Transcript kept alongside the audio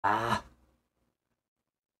Ah.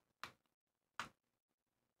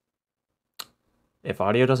 If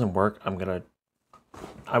audio doesn't work, I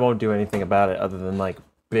won't do anything about it other than like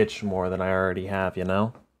bitch more than I already have, you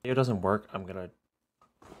know? If audio doesn't work,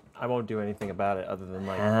 I won't do anything about it other than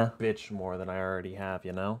like bitch more than I already have,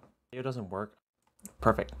 you know? If audio doesn't work.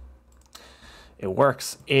 Perfect. It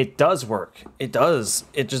works. It does work. It does.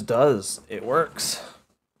 It just does. It works.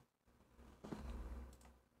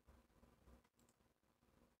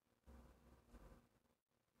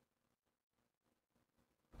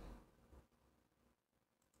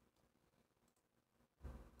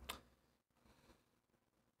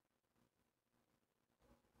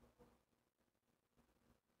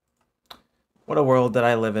 What a world that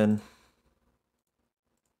I live in.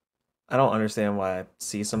 I don't understand why I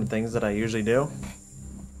see some things that I usually do.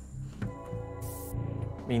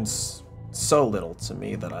 It means so little to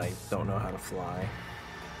me that I don't know how to fly.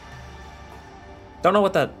 Don't know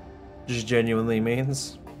what that just genuinely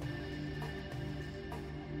means.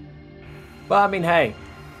 But I mean, hey,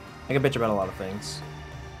 I can bitch about a lot of things.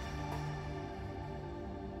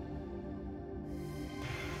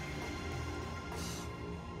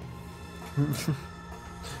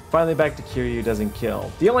 Finally back to Kiryu doesn't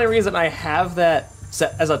kill. The only reason I have that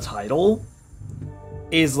set as a title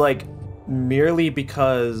is like merely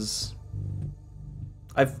because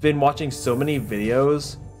I've been watching so many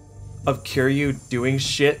videos of Kiryu doing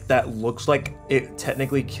shit that looks like it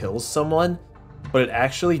technically kills someone, but it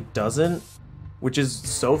actually doesn't, which is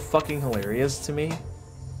so fucking hilarious to me.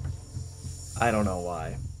 I don't know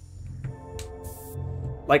why.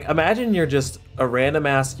 Like, imagine you're just a random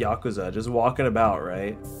ass Yakuza just walking about,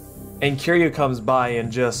 right? And Kiryu comes by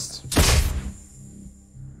and just,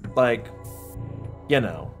 like, you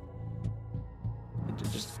know,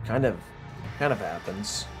 it just kind of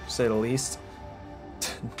happens, to say the least.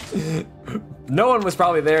 No one was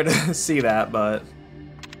probably there to see that, but,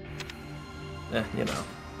 you know.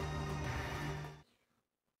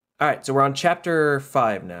 All right, so we're on chapter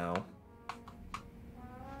 5 now.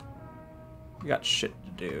 We got shit to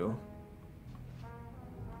do.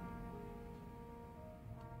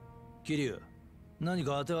 Kiryu, 何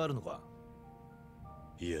か当てはあるのか?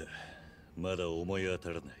 いや、まだ思い当た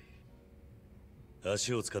らない。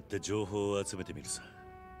足を使って情報を集めてみるさ。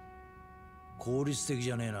効率的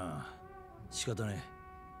じゃねえな。仕方ね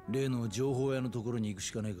え。例の情報屋のところに行く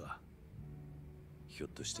しかねえか。ひょっ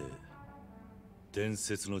として伝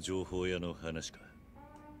説の情報屋の話か。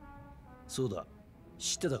そうだ。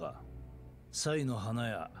知ってたか。サイの花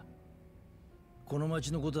屋。この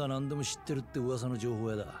町のことは何でも知ってるって噂の情報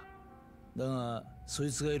屋だ。だが、そ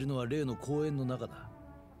いつがいるのは例の公園の中だ。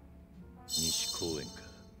西公園か。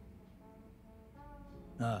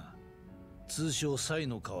ああ、通称サイ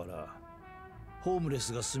の河原。ホームレ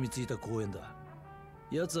スが住み着いた公園だ。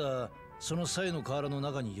奴はそのサイの河原の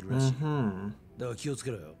中にいるらしい。だが気をつ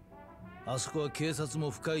けろよ。あそこは警察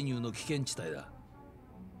も不介入の危険地帯だ。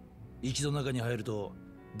一度中に入ると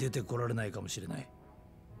出てこられないかもしれない。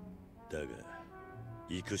だが、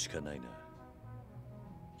行くしかないな。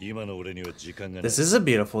今の俺には時間がない。This is a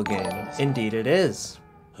beautiful game. Indeed it is.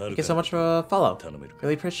 Thank you so much for a follow.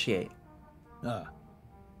 Really appreciate. ああ、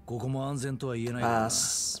ここも安全とは言えない。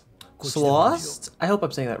Slost? I hope I'm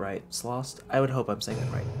saying that right. Slost? I would hope I'm saying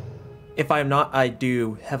that right. If I'm not, I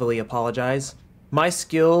do heavily apologize. My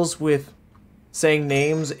skills with saying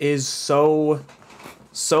names is so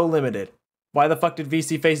limited. Why the fuck did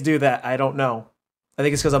VC Face do that? I don't know. I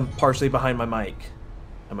think it's because I'm partially behind my mic.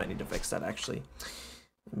 I might need to fix that, actually.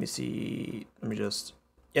 Let me see. Let me just...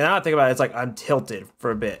 Yeah, now I think about it, it's like I'm tilted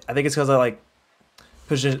for a bit. I think it's because I, like,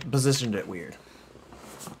 positioned it weird.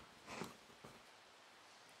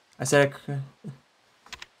 I said...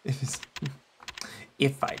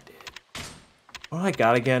 if I did. What I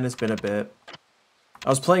got again? It's been a bit. I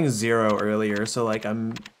was playing Zero earlier, so, like,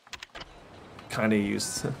 I'm kind of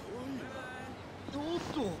used to...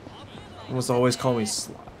 Almost always call me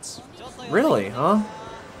Slots. Really, huh?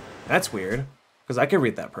 That's weird. Because I could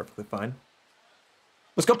read that perfectly fine.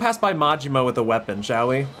 Let's go pass by Majima with a weapon, shall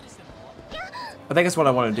we? I think that's what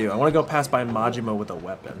I want to do. I want to go pass by Majima with a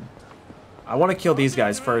weapon. I want to kill these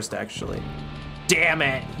guys first, actually. Damn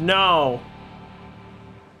it! No!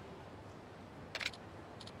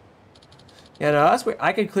 Yeah, no, that's weird.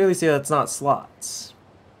 I can clearly see that's not Slots.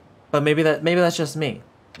 But maybe that's just me.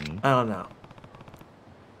 I don't know.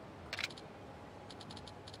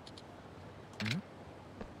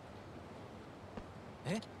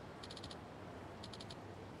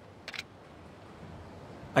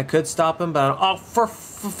 I could stop him, but oh, for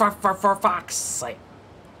fuck's sake!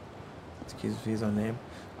 Excuse me, his own name.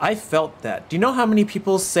 I felt that. Do you know how many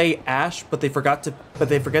people say Ash, but they forget to put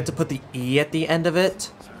the E at the end of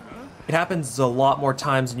it? It happens a lot more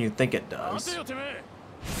times than you think it does.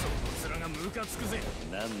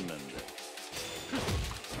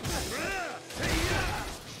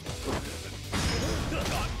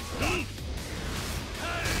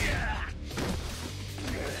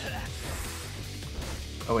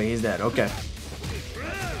 Oh wait, he's dead. Okay.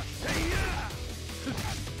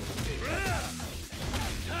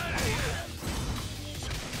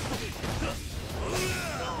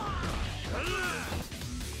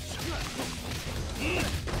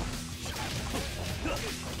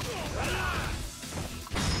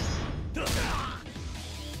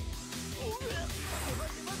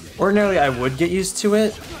 Ordinarily, I would get used to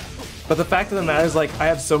it, but the fact of the matter is, like, I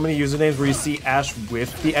have so many usernames where you see Ash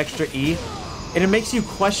with the extra E, and it makes you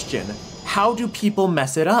question, how do people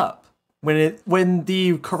mess it up when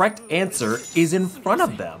the correct answer is in front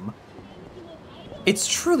of them? It's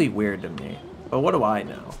truly weird to me, but what do I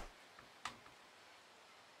know?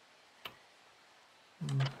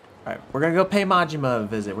 Alright, we're gonna go pay Majima a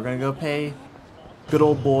visit. We're gonna go pay good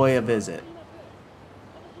old boy a visit.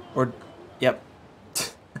 Or, yep.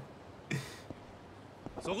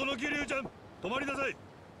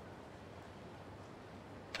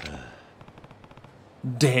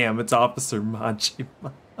 Damn, it's Officer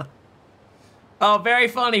Majima. Oh, very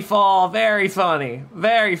funny, Fall. Very funny.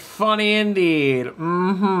 Very funny indeed.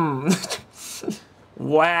 Mm-hmm.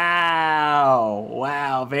 Wow.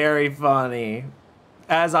 Wow, very funny.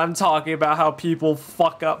 As I'm talking about how people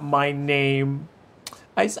fuck up my name.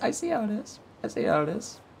 I see how it is. I see how it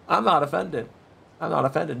is. I'm not offended. I'm not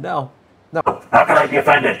offended, no. No. How can I be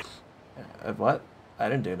offended? What? I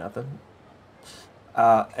didn't do nothing.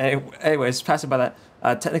 Anyways, passing by that.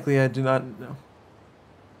 Technically, I do not know.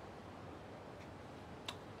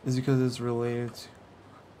 Is it because it's related to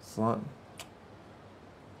slot?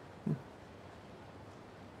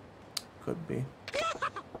 Could be.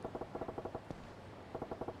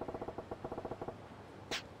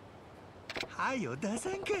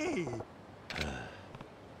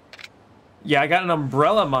 Yeah, I got an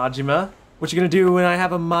umbrella, Majima. What you gonna do when I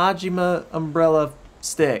have a Majima umbrella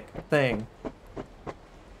stick thing?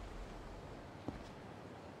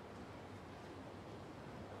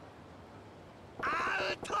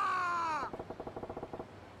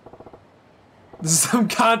 This is some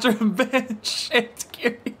contraband shit,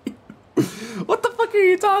 Kiryu. What the fuck are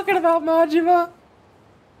you talking about, Majima?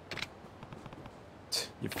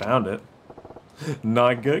 You found it.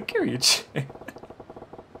 Not good, Kiryu.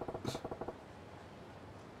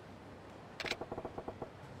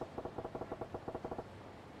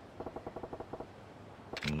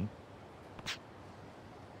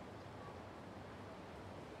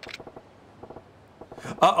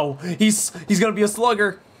 Uh-oh, he's gonna be a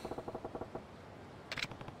slugger.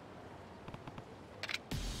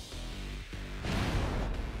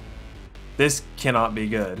 This cannot be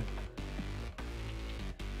good.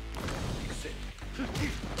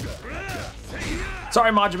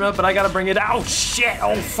 Sorry, Majima, but I gotta bring it out. Oh, shit!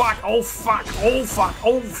 Oh, fuck! Oh, fuck! Oh, fuck!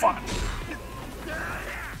 Oh, fuck!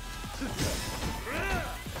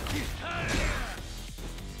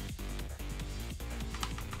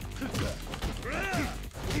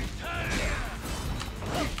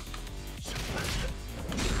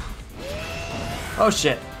 Oh,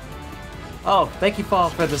 shit. Oh, thank you,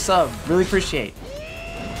 Paul, for the sub. Really appreciate.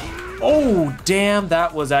 Oh, damn,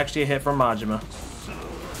 that was actually a hit from Majima.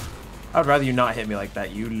 I'd rather you not hit me like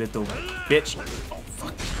that, you little bitch. Oh,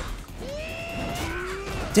 fuck.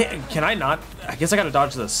 Damn, can I not? I guess I gotta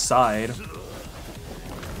dodge to the side.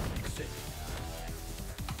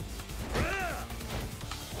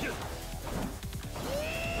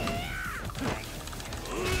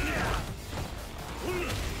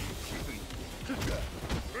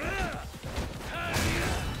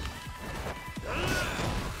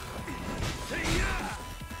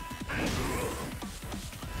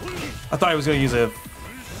 I thought he was gonna use a...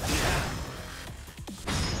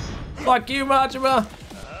 Fuck you, Majima!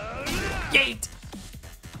 Yeet!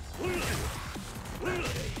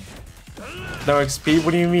 No XP?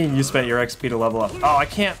 What do you mean you spent your XP to level up? Oh, I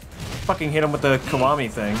can't fucking hit him with the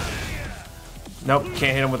Kiwami thing. Nope,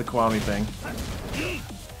 can't hit him with the Kiwami thing.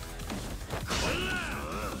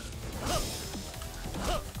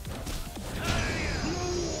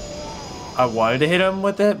 I wanted to hit him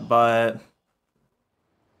with it, but...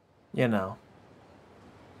 you know.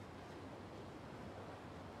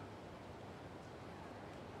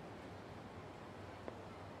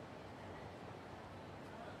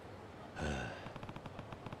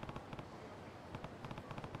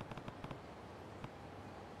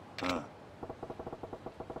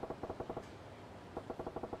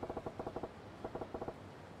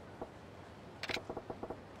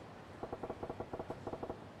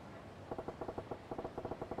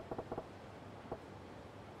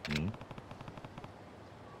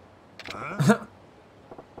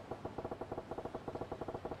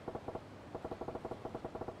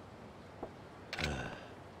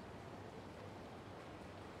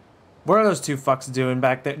 What are those two fucks doing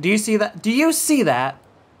back there? Do you see that? Do you see that?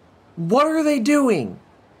 What are they doing?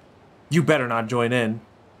 You better not join in.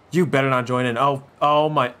 You better not join in. Oh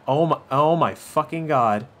my fucking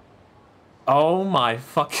god. Oh my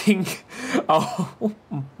fucking, oh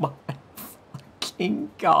my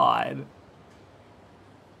fucking god.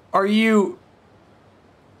 Are you,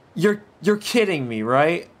 you're kidding me,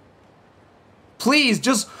 right? Please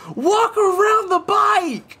just walk around the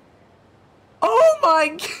bike. Oh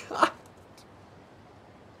my god.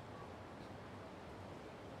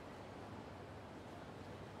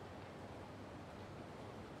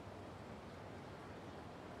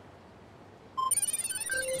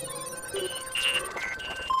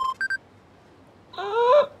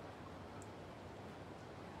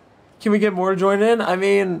 Can we get more to join in? I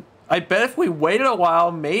mean, I bet if we waited a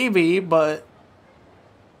while, maybe, but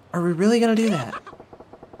are we really gonna do that?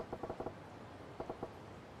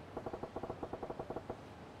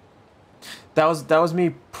 That was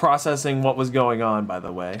me processing what was going on, by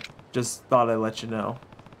the way. Just thought I'd let you know.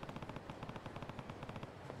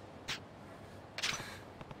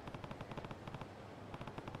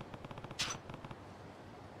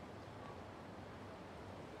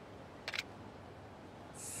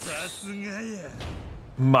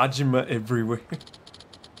 Majima everywhere.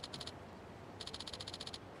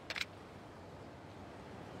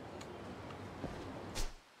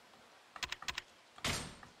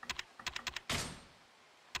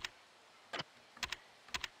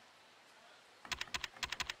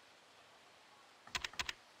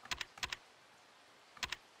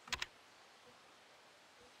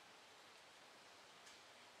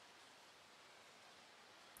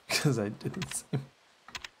 Because I didn't see.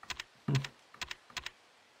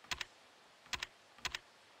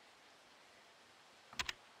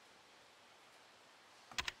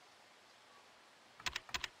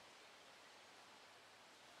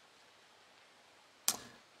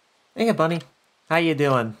 Hey, bunny. How you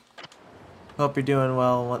doing? Hope you're doing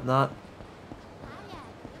well and whatnot.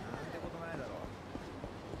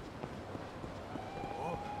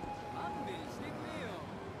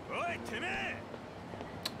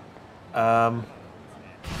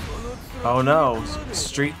 Oh no,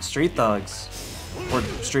 street thugs or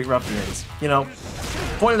street ruffians. You know,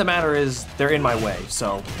 point of the matter is they're in my way.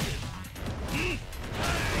 So,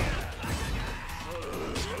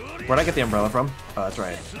 where'd I get the umbrella from? Oh, that's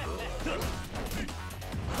right.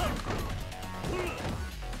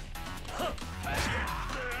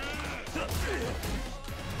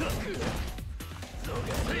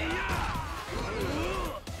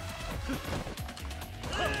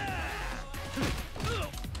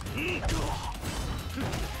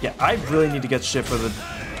 Yeah, I really need to get shit for the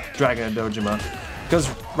Dragon and Dojima. Because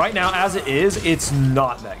right now, as it is, it's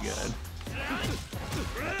not that good.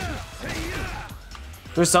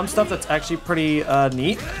 There's some stuff that's actually pretty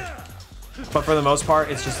neat. But for the most part,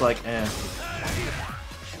 it's just like, eh.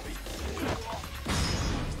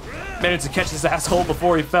 Managed to catch this asshole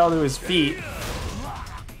before he fell to his feet.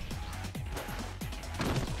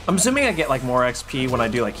 I'm assuming I get like more XP when I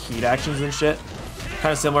do like heat actions and shit.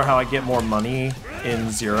 Kind of similar how I get more money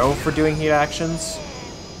in Zero for doing heat actions.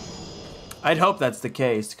 I'd hope that's the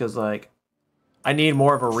case, because like, I need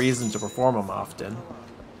more of a reason to perform them often.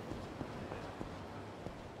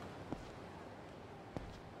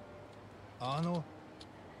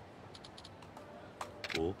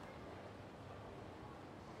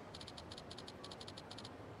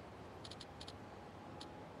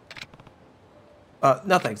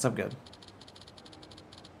 No thanks, I'm good.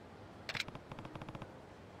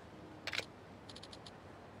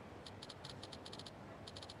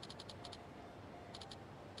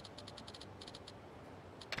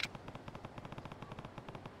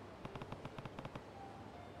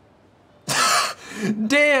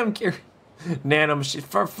 Damn, Kiryu. Nano shit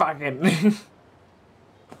for fucking.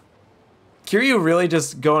 Kiryu really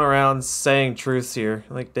just going around saying truths here.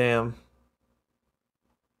 Like, damn.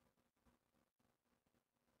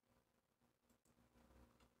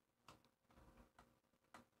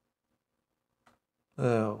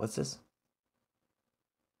 Oh, what's this?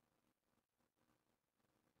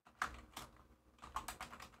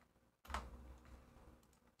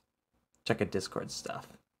 Check a Discord stuff.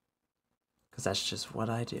 Because that's just what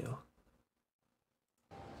I do.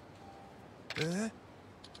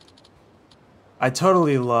 I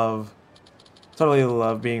totally love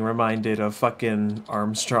being reminded of fucking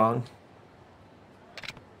Armstrong.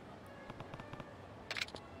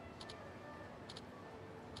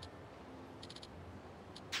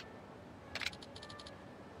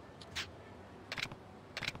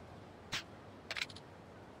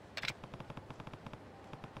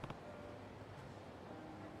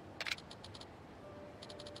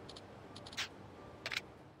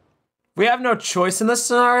 We have no choice in this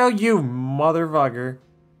scenario, you motherfucker.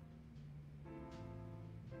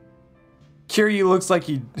 Kiryu looks like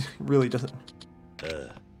he really doesn't.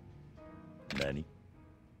 Nani?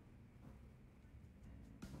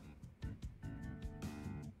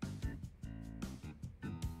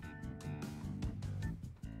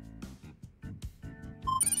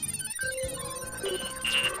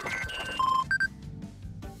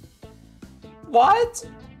 What?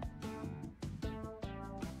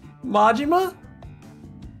 Majima?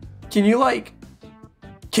 Can you like...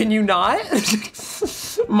 Can you not?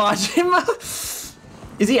 Majima?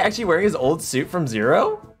 Is he actually wearing his old suit from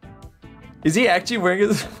Zero? Is he actually wearing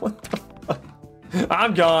his... What the fuck?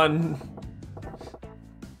 I'm gone.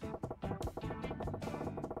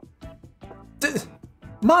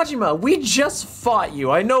 Majima, we just fought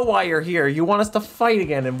you. I know why you're here. You want us to fight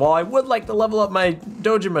again, and while I would like to level up my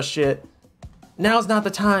Dojima shit, now's not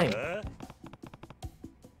the time.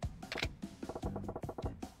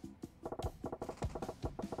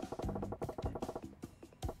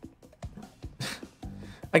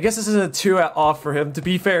 I guess this isn't too off for him. To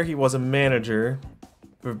be fair, he was a manager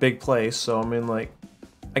of a big place, so I mean, like,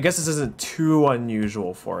 I guess this isn't too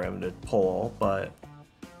unusual for him to pull, but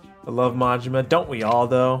I love Majima. Don't we all,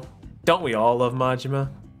 though? Don't we all love Majima?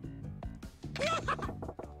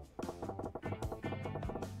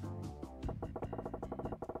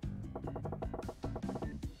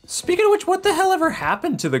 Speaking of which, what the hell ever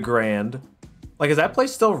happened to the Grand? Like, is that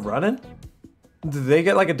place still running? Did they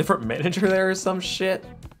get like a different manager there or some shit?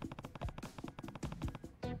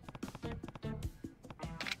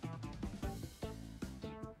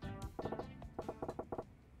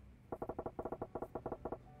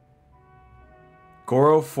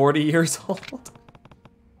 Goro, 40 years old?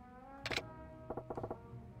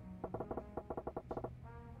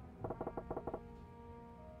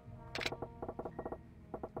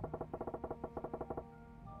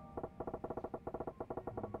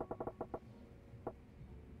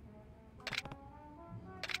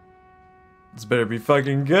 This better be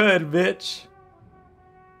fucking good, bitch.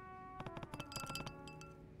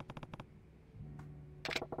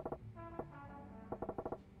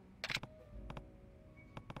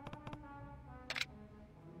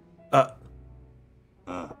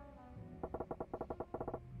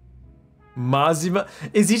 Mazima?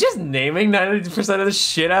 Is he just naming 90% of the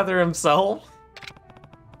shit after himself?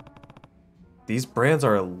 These brands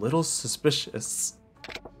are a little suspicious.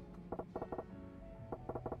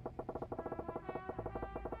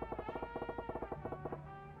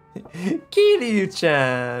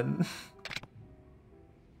 Kiryu-chan.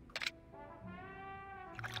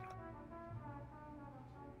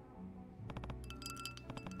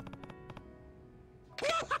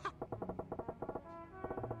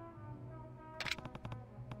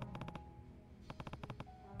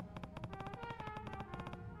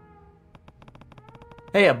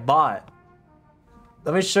 Hey, a bot.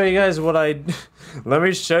 Let me show you guys what I let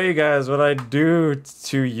me show you guys what I do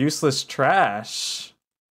to useless trash.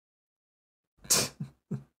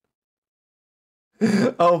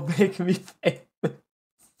 Oh, make me famous.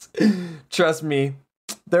 Trust me,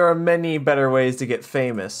 there are many better ways to get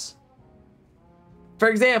famous. For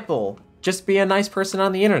example, just be a nice person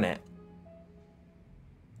on the internet.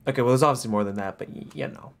 Okay, well, there's obviously more than that, but you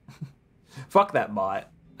know. Fuck that bot.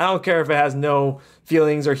 I don't care if it has no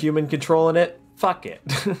feelings or human control in it. Fuck it.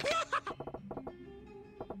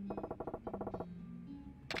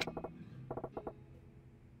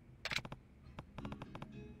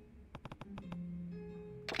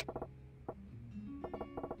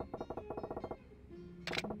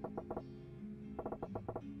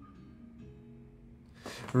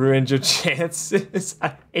 Ruined your chances.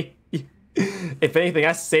 I hate you. If anything,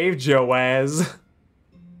 I saved your ass.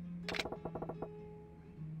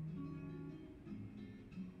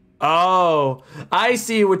 Oh, I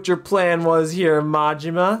see what your plan was here,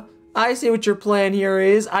 Majima. I see what your plan here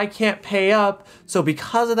is. I can't pay up, so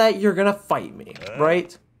because of that, you're gonna fight me,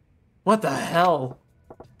 right? What the hell?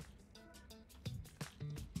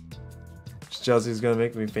 Chelsea's gonna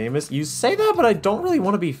make me famous. You say that, but I don't really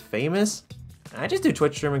want to be famous. I just do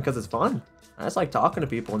Twitch streaming because it's fun. I just like talking to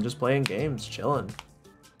people and just playing games, chilling.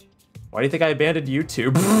 Why do you think I abandoned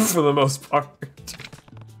YouTube for the most part?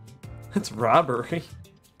 That's robbery.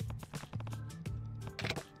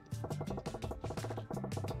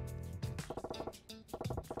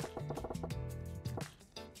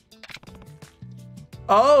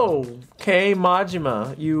 Oh, okay,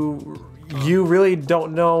 Majima. You really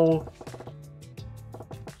don't know.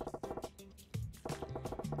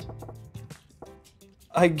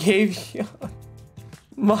 I gave you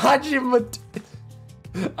Majima.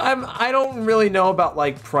 I don't really know about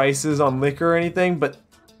like prices on liquor or anything, but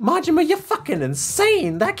Majima, you're fucking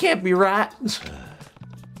insane. That can't be right.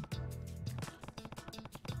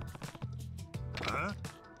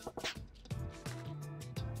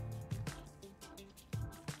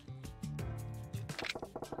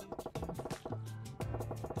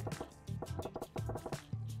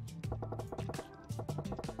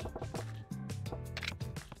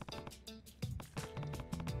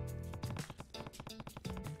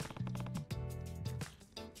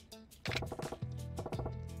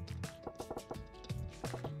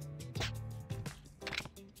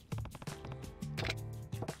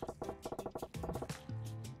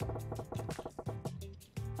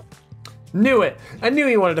 Knew it! I knew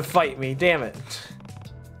he wanted to fight me, damn it.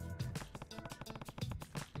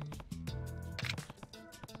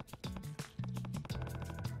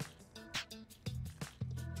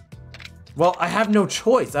 Well, I have no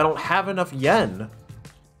choice. I don't have enough yen.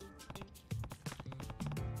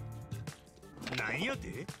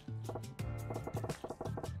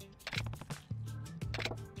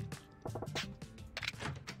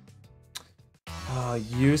 Oh,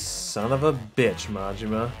 you son of a bitch,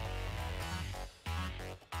 Majima.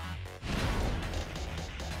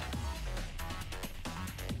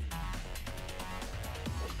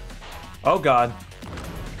 Oh god.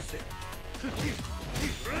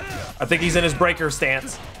 I think he's in his breaker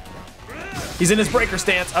stance. He's in his breaker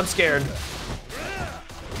stance. I'm scared.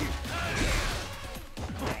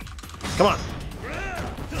 Come on.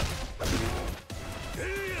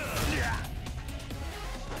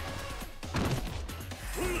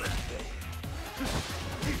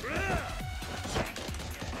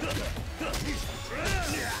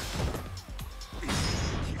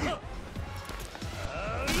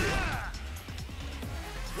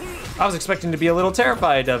 I was expecting to be a little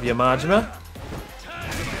terrified of you, Majima.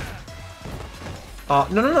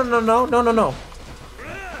 No.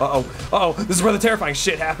 Uh-oh, this is where the terrifying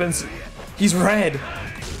shit happens. He's red.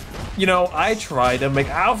 You know, I tried to make,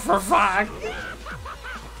 ow, for fuck.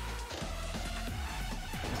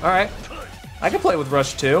 All right, I can play with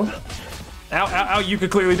Rush too. Ow, you could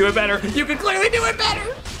clearly do it better. You could clearly do it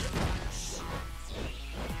better.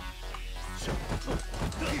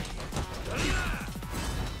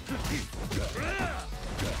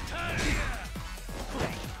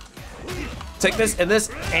 Take this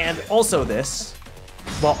and also this,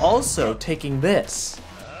 while also taking this.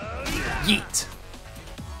 Yeet.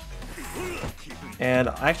 And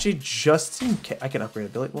actually, just in case, I can upgrade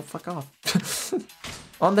ability. Well, fuck off.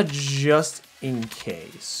 On the just in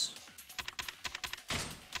case.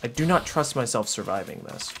 I do not trust myself surviving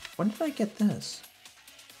this. When did I get this?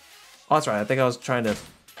 Oh, that's right. I think I was trying to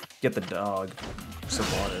get the dog some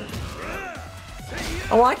water.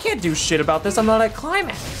 Oh, well, I can't do shit about this. I'm not at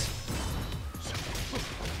climax.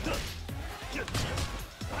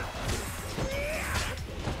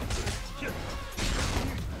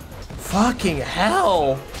 Fucking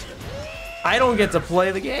hell! I don't get to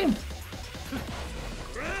play the game.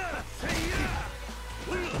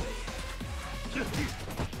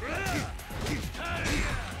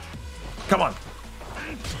 Come on.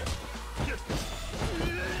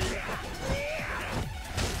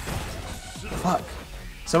 Fuck.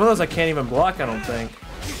 Some of those I can't even block, I don't think.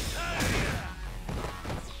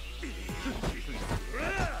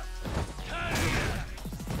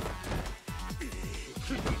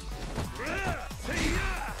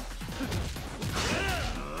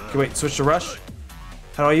 Okay, wait, switch to rush?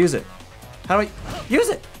 How do I use it? How do I use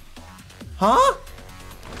it? Huh?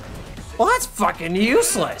 Well, that's fucking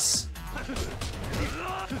useless.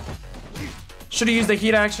 Should have used the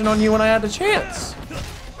heat action on you when I had the chance.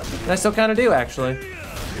 And I still kind of do, actually.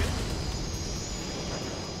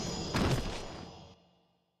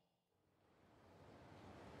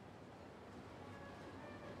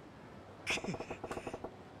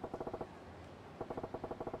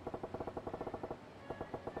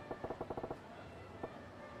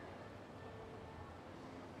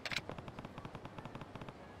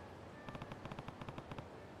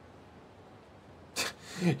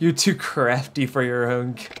 You're too crafty for your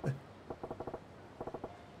own good.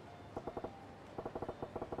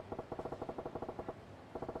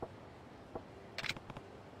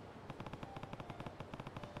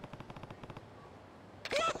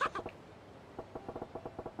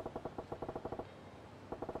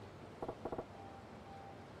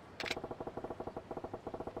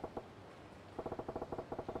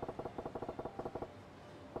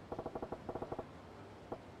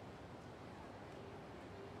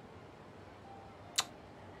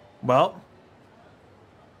 Well,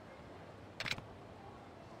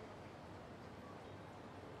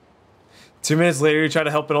 2 minutes later, you try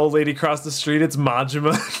to help an old lady cross the street. It's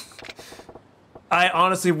Majima. I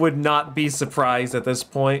honestly would not be surprised at this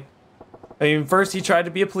point. I mean, first he tried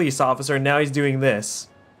to be a police officer, and now he's doing this.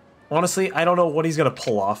 Honestly, I don't know what he's gonna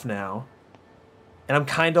pull off now. And I'm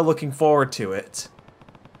kinda looking forward to it.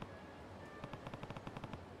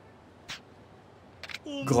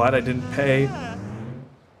 Glad I didn't pay.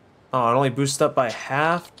 Oh, it only boosted up by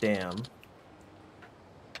half? Damn.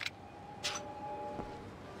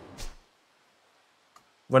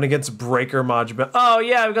 Went against Breaker Majima. Oh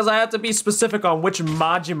yeah, because I have to be specific on which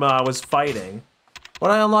Majima I was fighting. What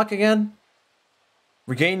did I unlock again?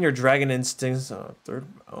 Regain your dragon instincts. Third.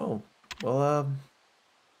 Oh, well,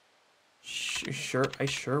 sure, I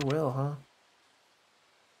sure will, huh?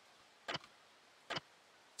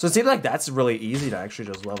 So it seems like that's really easy to actually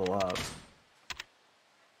just level up.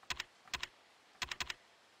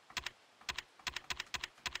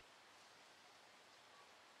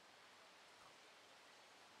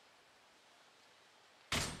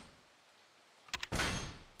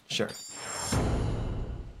 Sure.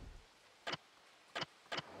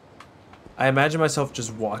 I imagine myself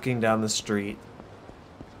just walking down the street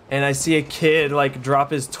and I see a kid like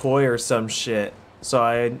drop his toy or some shit. So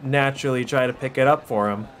I naturally try to pick it up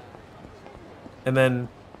for him. And then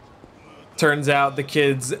turns out the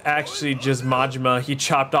kid's actually just Majima. He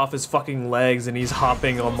chopped off his fucking legs and he's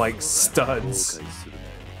hopping on like studs.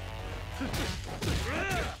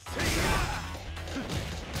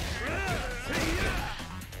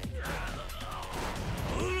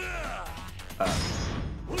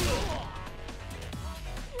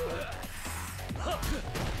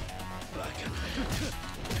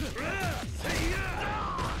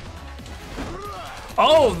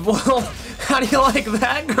 Oh, well, how do you like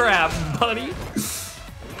that grab, buddy?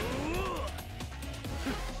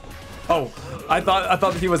 Oh, I thought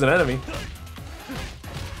that he was an enemy.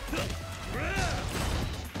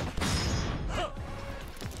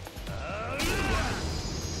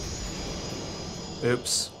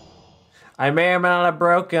 Oops. I may or may not have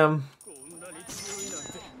broke him.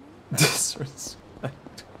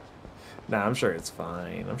 Disrespect. Nah, I'm sure it's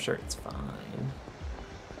fine. I'm sure it's fine.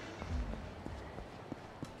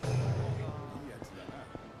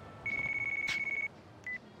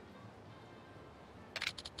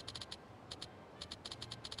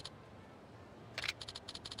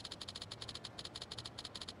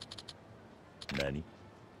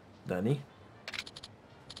 Nani?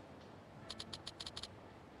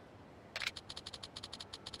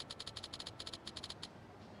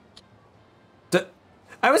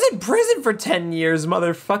 I was in prison for 10 years,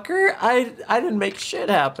 motherfucker. I didn't make shit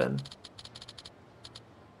happen.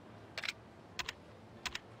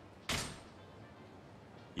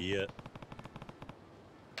 Yeah.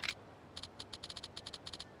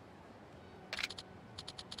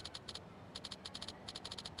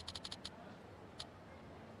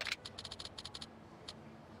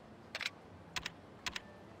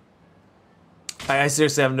 I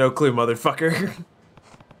seriously have no clue, motherfucker.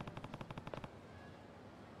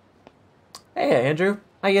 Hey, Andrew.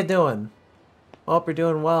 How you doing? Hope you're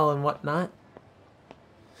doing well and whatnot.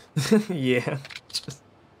 Yeah.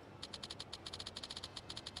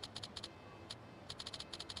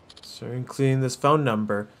 So including this phone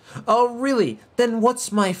number. Oh, really? Then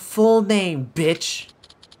what's my full name, bitch?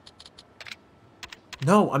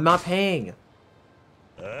 No, I'm not paying.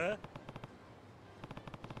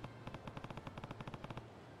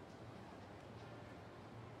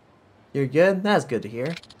 You're good? That's good to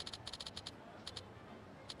hear.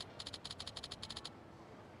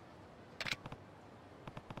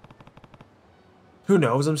 Who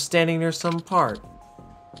knows? I'm standing near some part.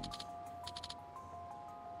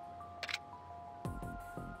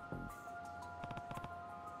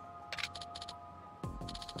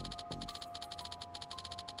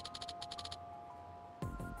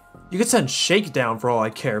 You could send Shakedown for all I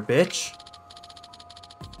care, bitch.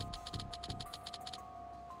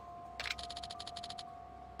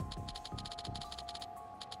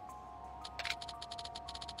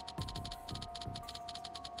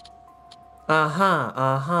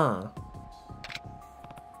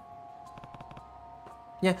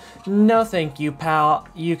 Yeah, no thank you, pal.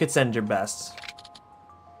 You could send your best.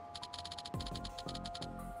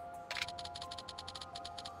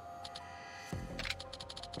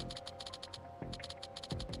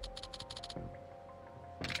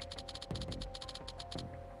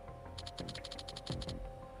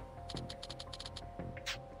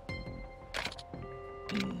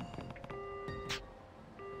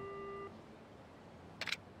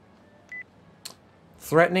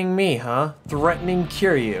 Threatening me, huh? Threatening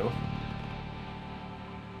Kiryu.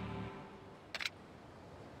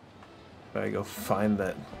 Gotta go find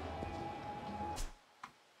that.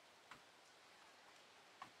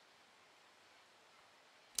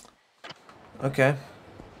 Okay.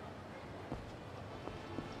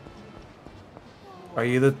 Are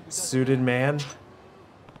you the suited man?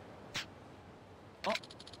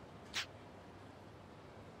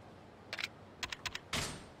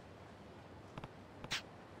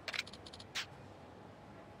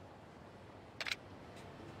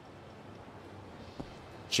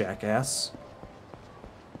 Jackass.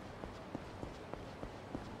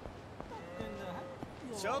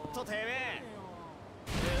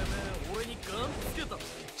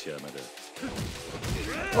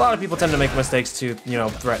 A lot of people tend to make mistakes to, you know,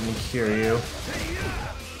 threaten Kiryu.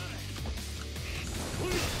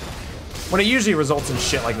 When it usually results in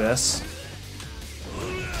shit like this.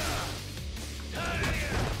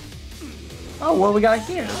 Oh, what do we got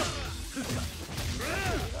here?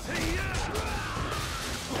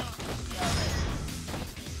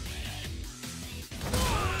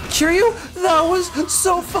 Kiryu? That was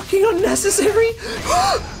so fucking unnecessary!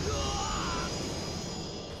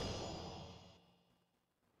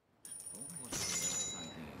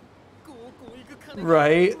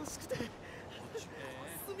 Right?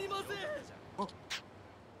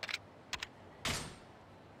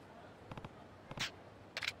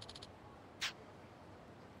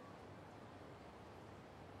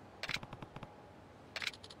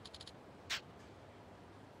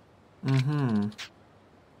 Mm-hmm.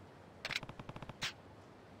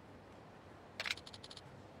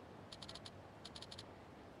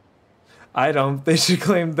 Item. They should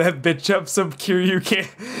claim that bitch up so Kiryu can't.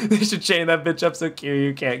 They should chain that bitch up so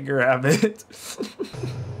Kiryu can't grab it.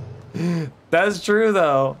 That's true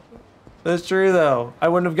though. That's true though. I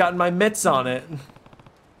wouldn't have gotten my mitts on it.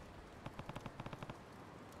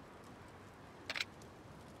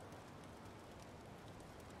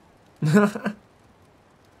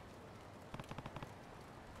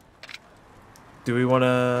 Do we want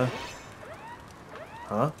to?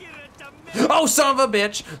 Huh? Oh, son of a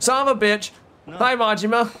bitch! Son of a bitch! Hi,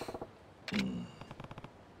 Majima.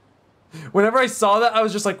 Whenever I saw that, I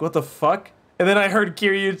was just like, what the fuck? And then I heard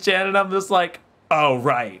Kiryu chant, and I'm just like, oh,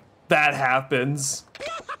 right. That happens.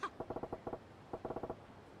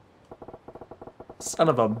 Son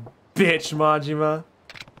of a bitch, Majima.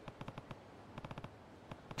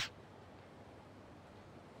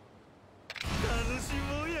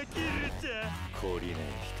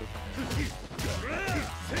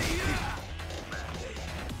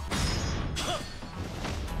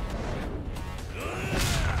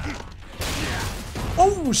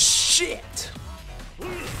 Oh shit!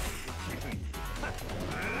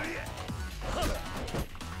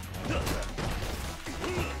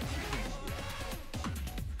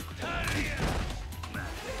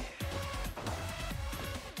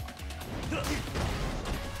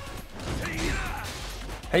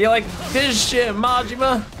 How you like this shit,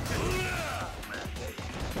 Majima?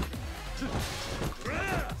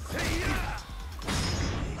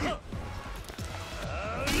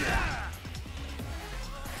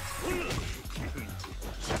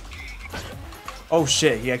 Oh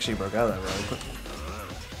shit, he actually broke out of that really quick.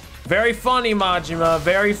 Very funny, Majima.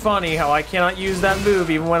 Very funny how I cannot use that move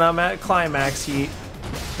even when I'm at climax heat.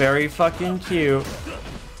 Very fucking cute.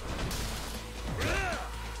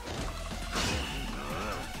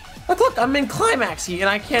 Look, I'm in climax heat and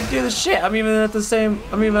I can't do the shit. I'm even at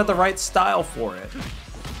the right style for it.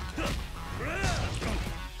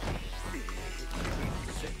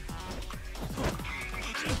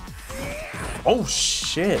 Oh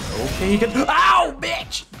shit, okay, he can. Ow,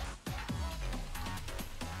 bitch!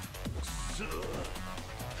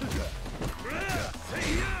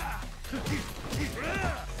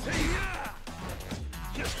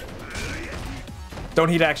 Don't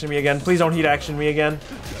heat action me again. Please don't heat action me again.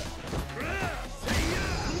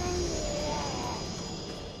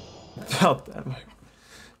 Felt that.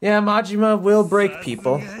 Yeah, Majima will break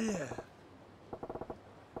people.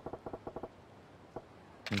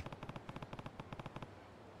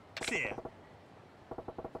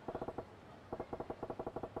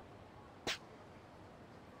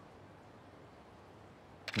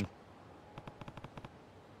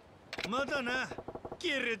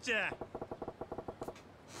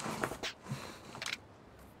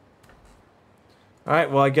 Alright,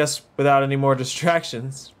 well I guess without any more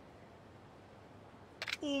distractions.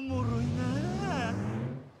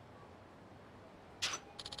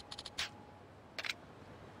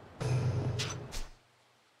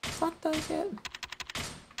 What the again?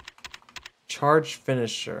 Charge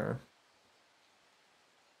finisher.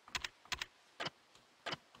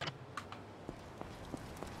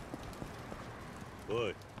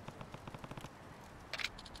 Oi.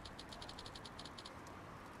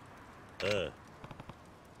 Yeah.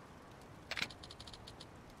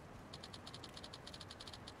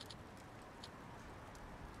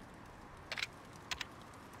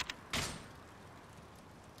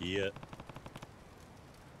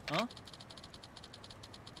 Huh?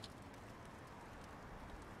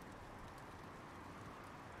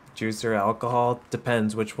 Juice or alcohol?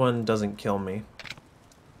 Depends. Which one doesn't kill me?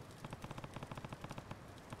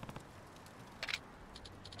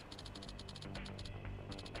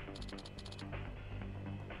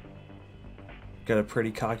 Got a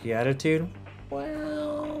pretty cocky attitude?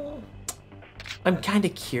 Well, I'm kind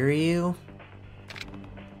of Kiryu.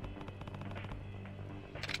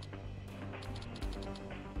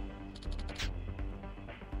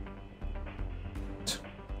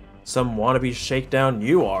 Some wannabe shakedown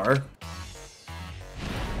you are.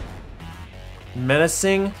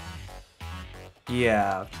 Menacing?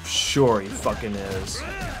 Yeah, sure he fucking is.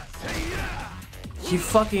 He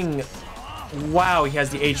fucking... Wow, he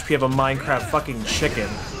has the HP of a Minecraft fucking chicken.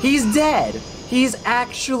 He's dead! He's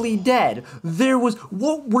actually dead. There was...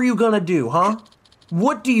 What were you gonna do, huh?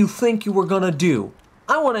 What do you think you were gonna do?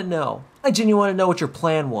 I wanna know. I genuinely wanna know what your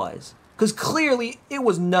plan was. Because clearly, it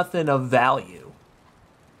was nothing of value.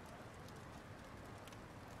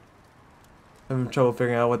 Having trouble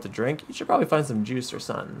figuring out what to drink? You should probably find some juice or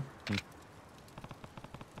something.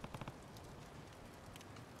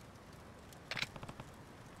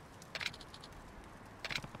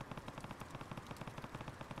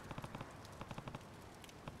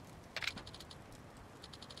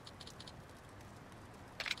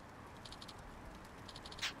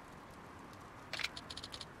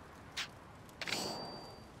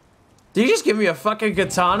 Did you just give me a fucking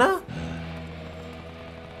katana?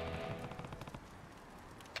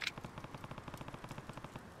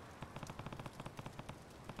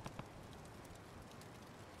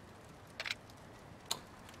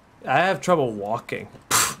 I have trouble walking.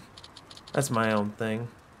 That's my own thing.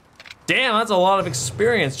 Damn, that's a lot of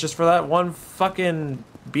experience just for that one fucking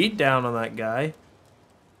beatdown on that guy.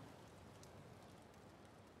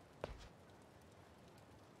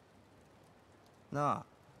 Na,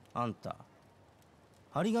 anta.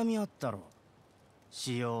 張り紙あったろ。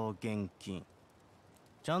使用現金。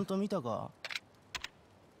ちゃんと見たか?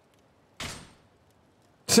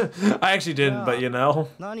 I actually didn't, but you know.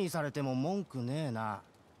 何されても文句ねえな。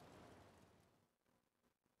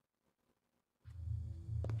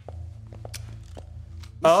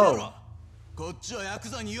Oh. こっちはヤク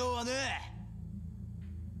ザに用はねえ。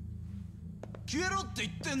消えろって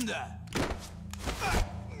言ってんだ。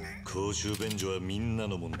公衆便所はみんな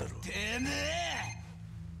のもんだろ。てめえ。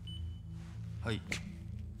はい。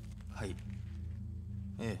はい。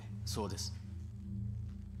ええ、そうです。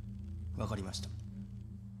わかりました。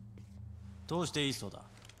どうしていいそうだ。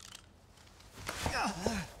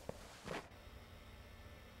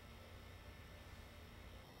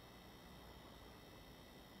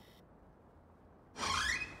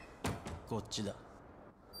こっちだ。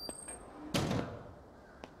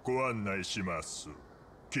ご案内します。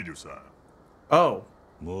キリュウさん。Oh.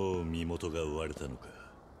 もう身元が追われたのか。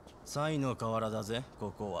サイの河原だぜ、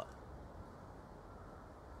ここは。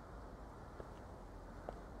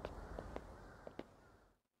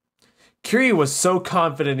Kiryu was so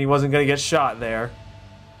confident he wasn't gonna get shot there.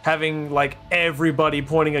 Having, like, everybody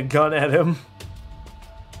pointing a gun at him.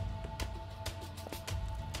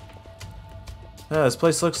 Yeah, this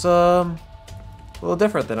place looks, a little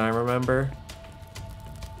different than I remember.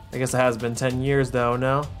 I guess it has been 10 years, though,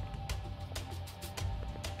 no?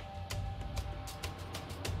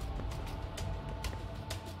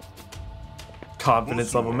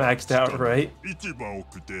 Confidence level maxed out, right? 一番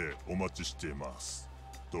奥でお待ちしています。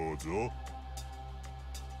どうぞ。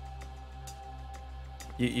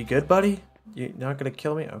You good, buddy? You not gonna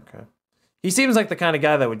kill me? Okay. He seems like the kind of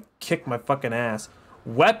guy that would kick my fucking ass.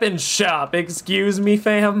 Weapon shop, excuse me,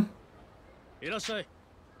 fam?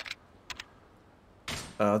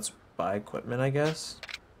 Let's buy equipment, I guess.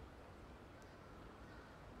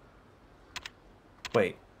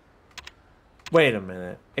 Wait. Wait a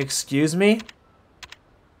minute. Excuse me?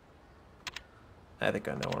 I think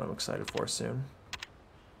I know what I'm excited for soon.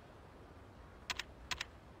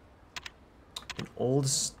 An old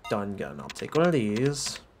stun gun. I'll take one of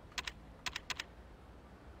these.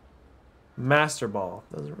 Master Ball.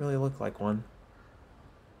 Doesn't really look like one.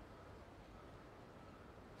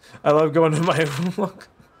 I love going to my look.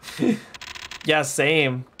 Yeah,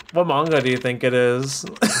 same. What manga do you think it is?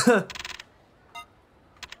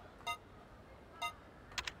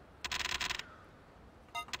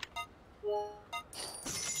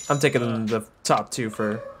 I'm taking the top two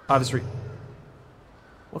for obvious reasons.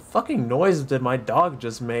 What fucking noise did my dog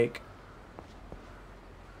just make?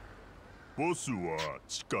 ボスは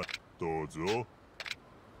地下どうぞ。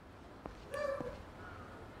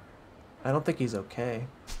 I don't think he's okay.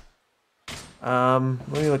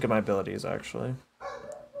 Let me look at my abilities actually.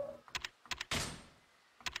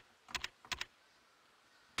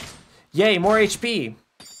 Yay, more HP!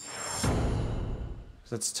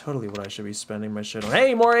 That's totally what I should be spending my shit on.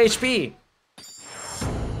 Hey, more HP!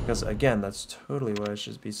 Because again, that's totally what I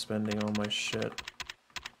should be spending all my shit.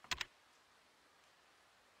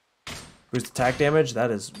 Boost attack damage? That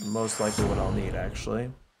is most likely what I'll need,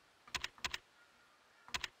 actually.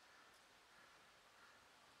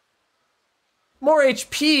 More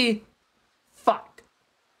HP? Fuck.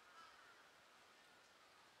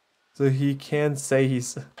 So he can say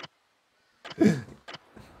he's...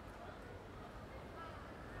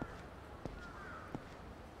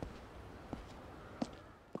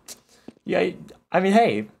 Yeah, I mean,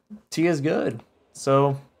 hey, tea is good.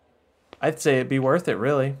 So I'd say it'd be worth it,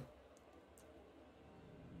 really.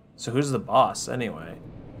 So who's the boss, anyway?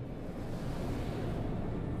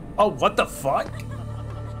 Oh, what the fuck?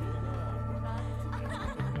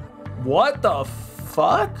 What the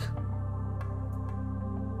fuck?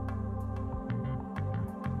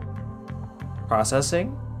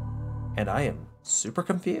 Processing, and I am super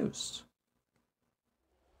confused.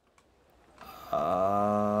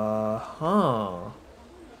 Huh.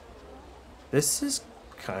 This is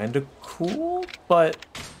kind of cool, but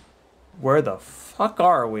where the fuck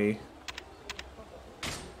are we?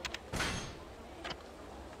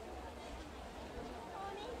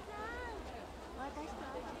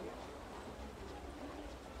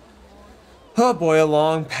 Oh boy, a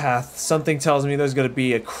long path. Something tells me there's gonna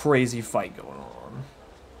be a crazy fight going on.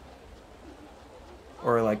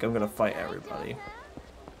 Or like, I'm gonna fight everybody.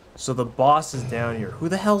 So the boss is down here. Who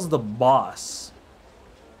the hell's the boss?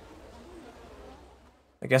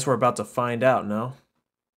 I guess we're about to find out, no?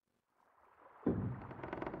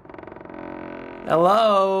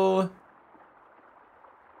 Hello?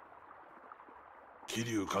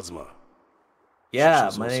 Kiryu Kazuma.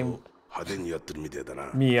 Yeah, my name...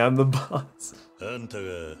 Me, I'm the boss. あんたが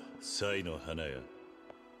サイの花や。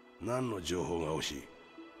何の情報が欲しい？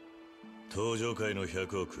登場界の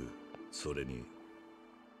100億、それに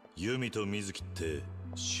ユミと水木って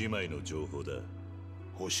姉妹の情報だ。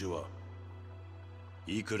報酬は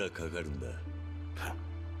いくらかかるんだ？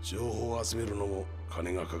情報を集めるのも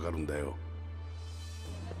金がかかるんだよ。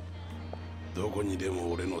どこにで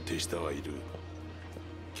も俺の手下はいる。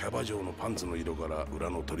キャバ嬢のパンツの色から裏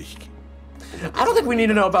の取引。I don't think we need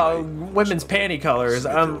to know about women's panty colors,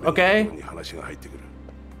 okay?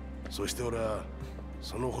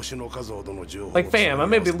 Like, fam, I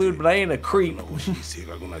may be lewd, but I ain't a creep.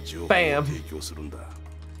 Bam.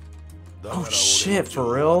 Oh shit,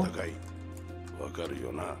 for real?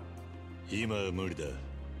 今は無理だ。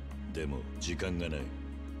でも時間がない。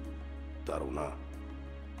だろうな。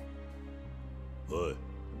おい。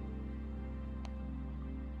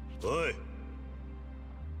おい。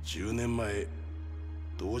10年前、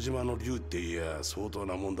堂島の竜っていや相当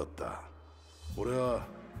なもんだった。俺は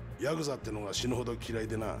ヤクザってのが死ぬほど嫌い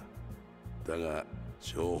でな。だが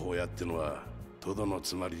情報屋ってのはとどの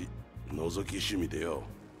つまり覗き趣味でよ。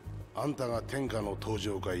あんたが天下の登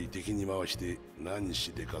場会敵に回して何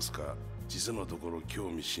しでかすか実のところ興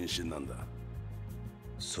味津々なんだ。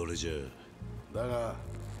それじゃあ。だが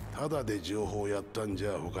ただで情報をやったんじ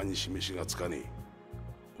ゃ他に示しがつかねえ。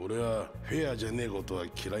俺はフェアじゃねえことは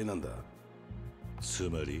嫌いなんだ。つ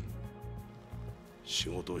まり仕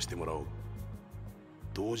事をしてもらおう。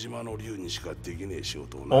堂島の竜にしかできねえ仕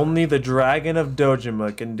事をな。Only the Dragon of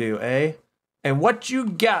Dojima can do, eh? And what you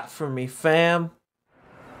got for me, fam?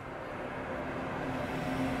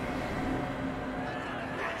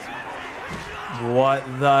 What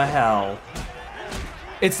the hell?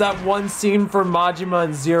 It's that one scene from Majima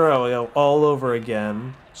and Zero all over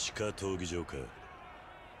again. 地下闘技場か。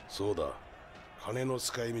そうだ。金の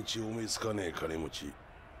使い道を思いつかねえ金持ち。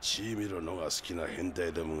血見るのが好きな変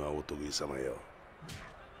態どもがお得意様よ。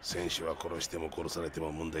戦士は殺しても殺されて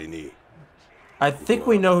も問題ねえ。I think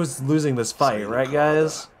we know who's losing this fight, right,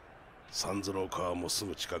 guys? 三途の川もす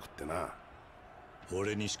ぐ近くってな。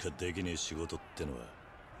俺にしかできねえ仕事ってのは。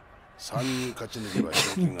3人勝ち抜けば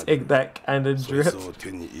賞金が Take that kind of そいつ drip. を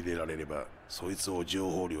手に入れられれば、そいつを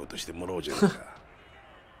情報料としてもらおうじゃないか。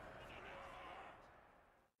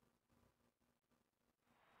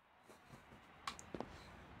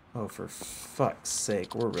Oh, for fuck's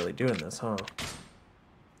sake, we're really doing this, huh?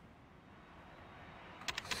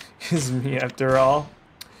 Is me after all.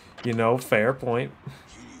 You know, fair point.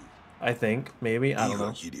 I think, maybe, I don't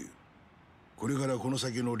know. これからこの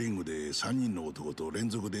先のリングで3人の男と連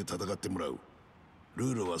続で戦ってもらう。ル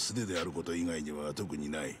ールは素手であること以外には特に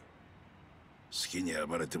ない。好きに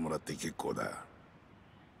暴れてもらって結構だ。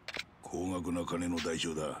高額な金の代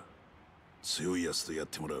償だ。強いやつとやっ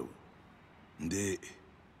てもらう。で、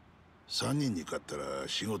3人に勝ったら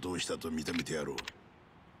仕事をしたと認めてやろう。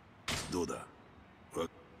どうだ？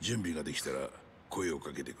準備ができたら声を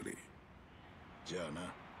かけてくれ。じゃあな。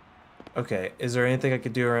Okay, is there anything I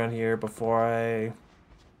could do around here before I...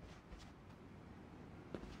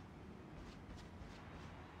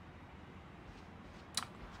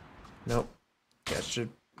 Nope. Yeah, I should...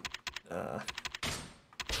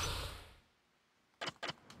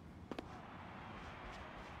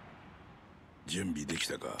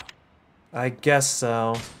 I guess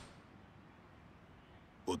so.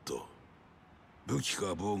 おっと、武器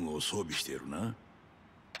か防具を装備しているな。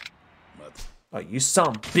Oh, you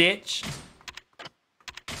some bitch!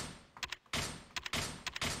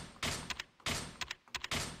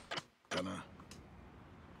 かな。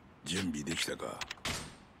準備できたか。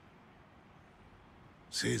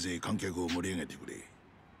せいぜい観客を盛り上げてくれ。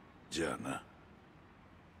じゃあな。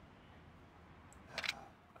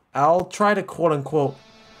I'll try to quote unquote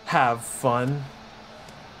have fun.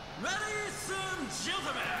 Ladies and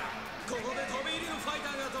gentlemen, ここで飛び入りのファイタ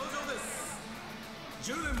ーが登場です。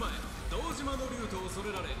10年前、堂島の竜と恐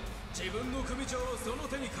れられ、自分の組長をその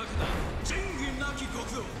手にかけた仁義なき極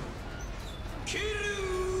道、桐生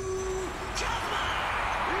一馬。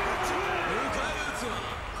迎え撃つは、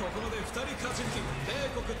ここまで2人勝ち抜き、帝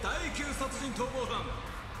国第9殺人逃亡犯、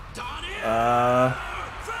ダニエル。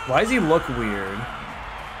Why does he look weird?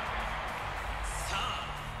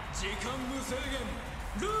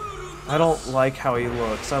 I don't like how he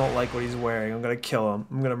looks. I don't like what he's wearing. I'm gonna kill him.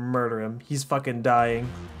 I'm gonna murder him. He's fucking dying.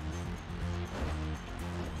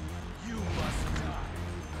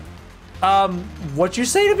 What'd you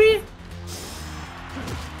say to me?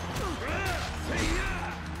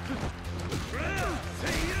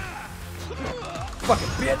 Fucking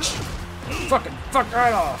bitch! Fucking fuck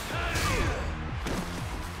right off!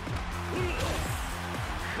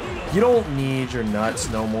 You don't need your nuts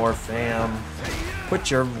no more, fam. Quit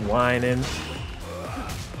your whining.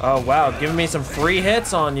 Oh wow, giving me some free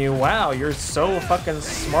hits on you. Wow, you're so fucking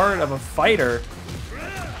smart of a fighter.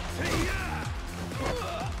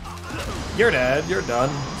 You're dead, you're done.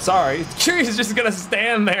 Sorry. Kiryu's just gonna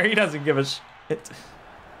stand there, he doesn't give a shit.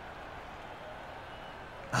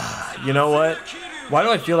 You know what? Why do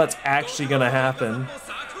I feel that's actually gonna happen?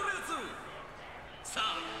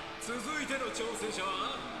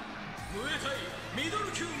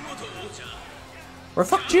 Where the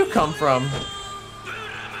fuck did you come from?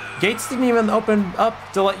 Gates didn't even open up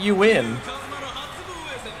to let you in.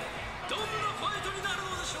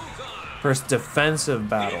 First defensive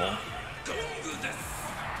battle.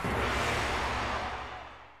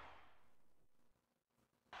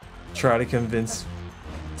 Try to convince.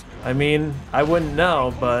 I mean, I wouldn't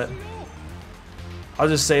know, but I'll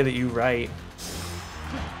just say that you're right.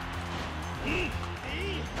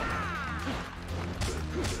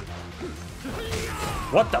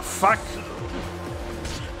 What the fuck?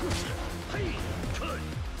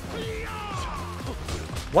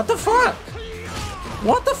 What the fuck?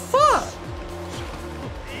 What the fuck?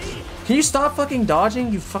 Can you stop fucking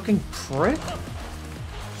dodging, you fucking prick?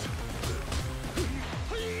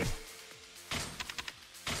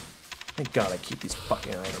 Thank God I keep these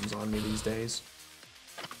fucking items on me these days.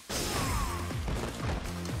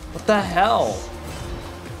 What the hell?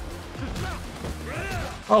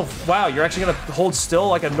 Oh, wow, you're actually gonna hold still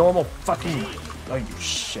like a normal fucking... Oh, you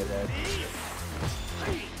shithead.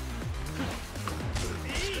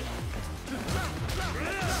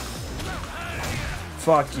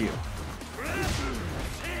 Fuck you.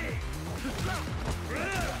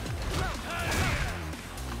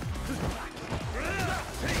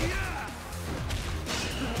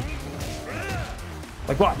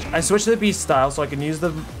 Like, watch. I switched to the beast style so I can use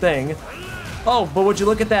the thing. Oh, but would you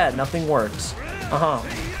look at that? Nothing works. Uh-huh.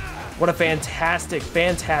 What a fantastic,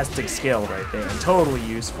 fantastic skill right there. Totally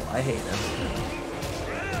useful. I hate him.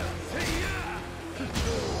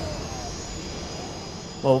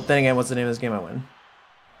 Well, then again, what's the name of this game I win?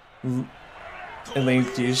 And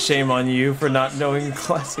Link, geez, shame on you for not knowing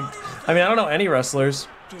classic. I mean, I don't know any wrestlers,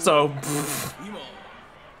 so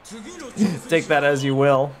take that as you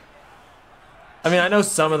will. I mean, I know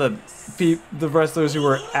some of the wrestlers who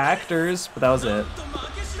were actors, but that was it.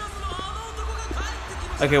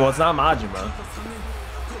 Okay, well, it's not Majima.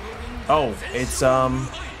 Oh, it's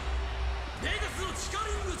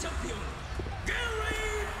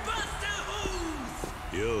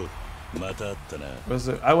was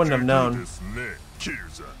it? I wouldn't have known.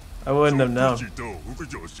 I wouldn't have known.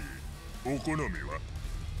 お好みは？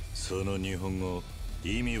その日本語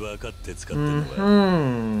意味分かって使ってんのか？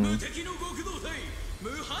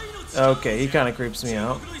 Okay, he kind of creeps me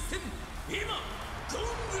out.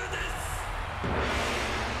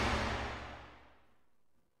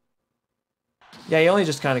 Yeah, he only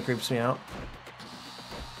just kind of creeps me out.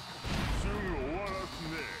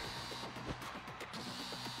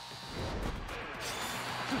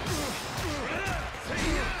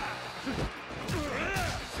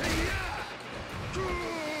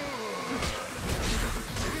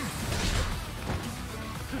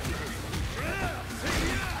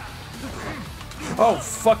 Oh,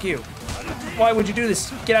 fuck you. Why would you do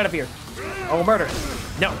this? Get out of here. Oh, murder.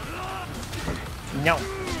 No. No.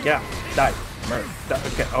 Get out. Die. Murder.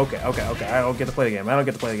 Okay. I don't get to play the game. I don't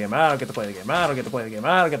get to play the game. I don't get to play the game. I don't get to play the game.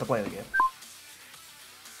 I don't get to play the game.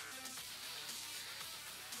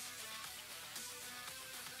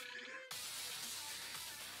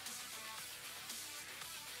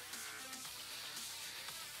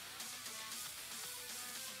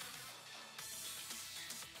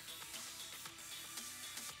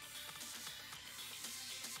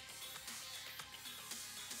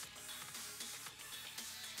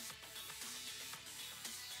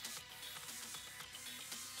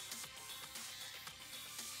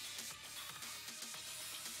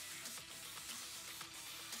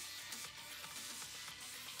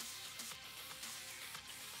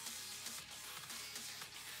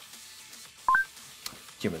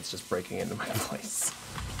 Humans just breaking into my place.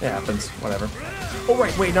 It happens. Whatever. Oh,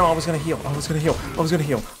 right. Wait, no. I was going to heal. I was going to heal.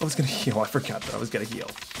 I forgot that I was going to heal.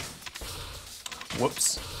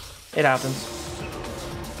 Whoops. It happens.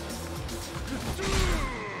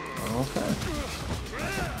 Okay.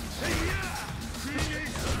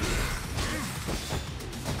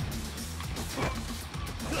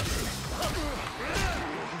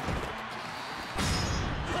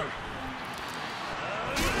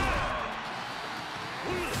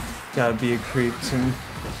 Gotta be a creep too.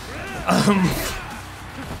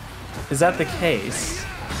 Is that the case?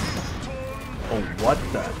 Oh, what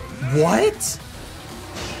the? What?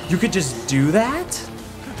 You could just do that?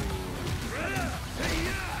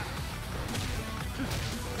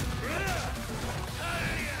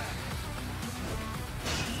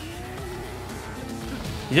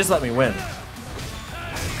 He just let me win.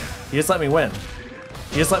 He just let me win.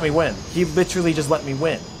 He just let me win. He literally just let me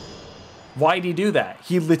win. Why'd he do that?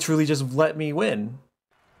 He literally just let me win.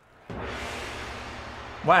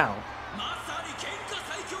 Wow.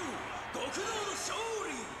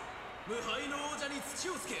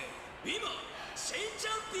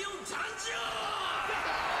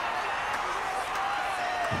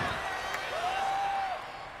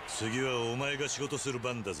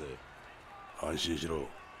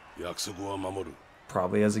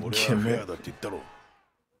 Probably as a gimmick.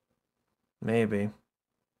 Maybe.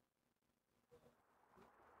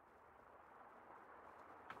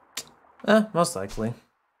 Most likely.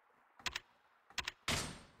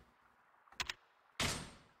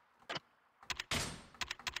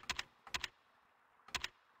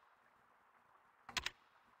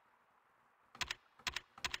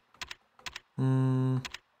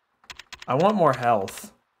 I want more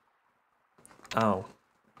health. Oh.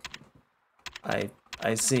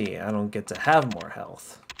 I see. I don't get to have more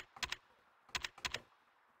health.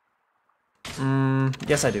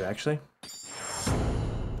 Yes, I do, actually.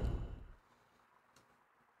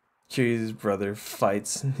 Kiryu's brother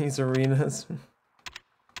fights in these arenas.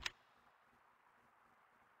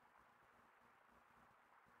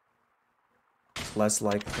 Less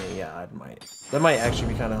likely, yeah, that might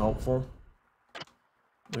actually be kind of helpful.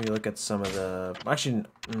 When you look at some of the, actually,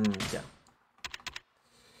 yeah.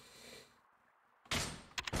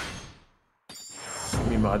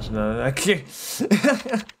 Mimajina, okay.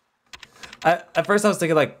 At first I was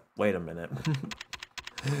thinking like, wait a minute.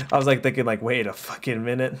 I was like thinking like, wait a fucking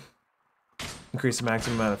minute. Increase the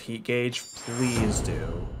maximum amount of heat gauge. Please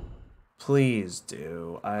do. Please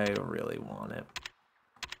do. I really want it.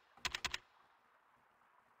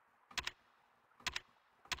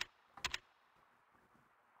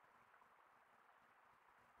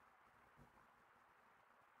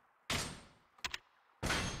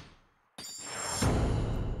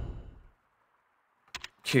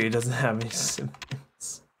 Kiryu doesn't have any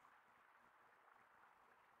symptoms.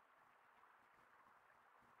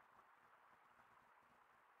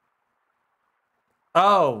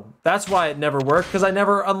 Oh, that's why it never worked, because I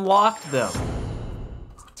never unlocked them.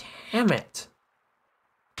 Damn it.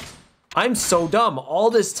 I'm so dumb. All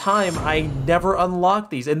this time, I never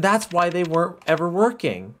unlocked these, and that's why they weren't ever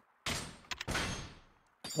working.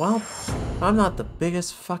 Well, I'm not the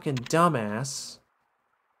biggest fucking dumbass.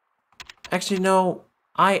 Actually, no.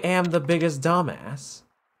 I am the biggest dumbass.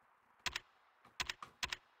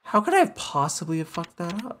 How could I have possibly have fucked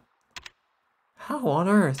that up? How on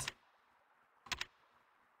earth?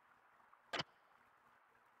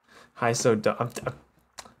 Hi, so dumb.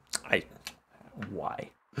 Why?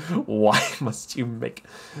 Why must you make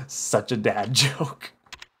such a dad joke?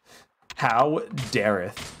 How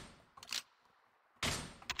dareth?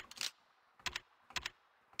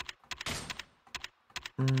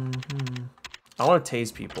 I want to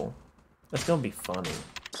tase people. That's gonna be funny.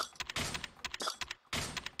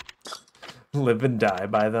 Live and die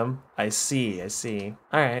by them. I see, I see.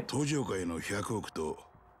 Alright. 登場界の100億と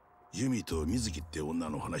ユミと水木って女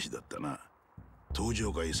の話だったな。登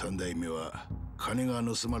場界3代目は金が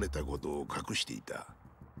盗まれたことを隠していた。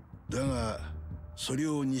だがそれ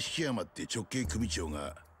を錦山って直系組長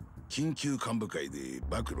が緊急幹部会で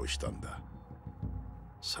暴露したんだ。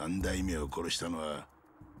3代目を殺したのは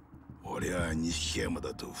俺は錦山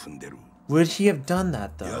だと踏んでる。Would he have done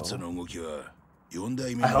that though? 奴の動きは4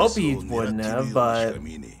代目 I の hope he を狙って wouldn't いる have, ようにし but か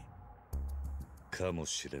見えねかも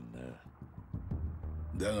しれんな。え。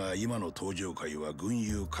だが今の登場界は群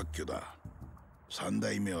雄割拠だ。3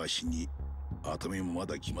代目は死に、跡目もま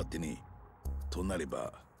だ決まってねえ。となれ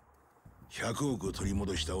ば100億取り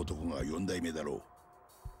戻した男が4代目だろ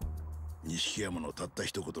う。錦山のたった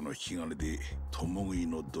一言の引き金で共食い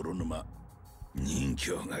の泥沼。人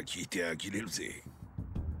形が聞いて呆れるぜ。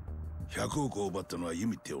100億を奪ったのはユ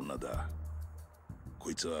ミって女だ。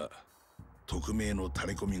こいつは匿名のタ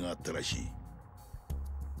レコミがあったらしい。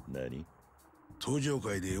何？登場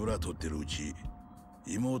会で裏取ってるうち、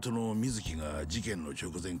妹の水木が事件の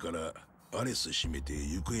直前からアレス締めて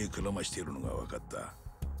行方くらましているのが分かった。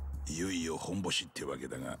いよいよ本ボシってわけ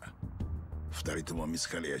だが、2人とも見つ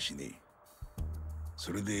かりやしねえ。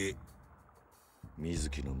それで水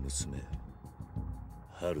木の娘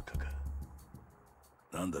遥か。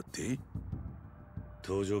なんだって？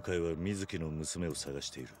登場会は水木の娘を探し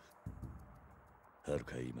ている。遥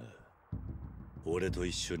か今俺と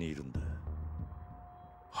一緒にいるんだ。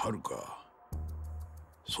遥か、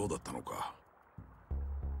そうだったのか。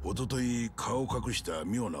一昨日顔を隠した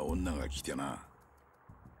妙な女が来てな。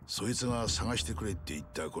そいつが探してくれって言っ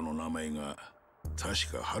たこの名前が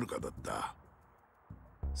確か遥かだった。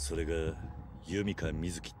それがユミか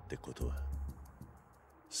水木ってことは。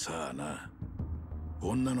さあな。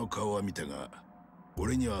女の顔は見たが、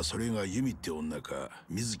俺にはそれがユミって女か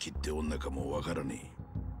水木って女かもわからね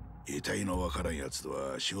え。得体のわからんやつと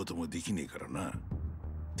は仕事もできねえからな。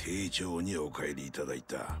丁重にお帰りいただい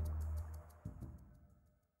た。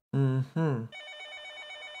な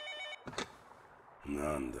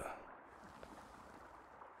んだ。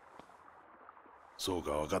そう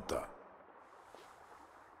か、わかった。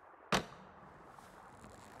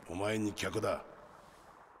お前に客だ。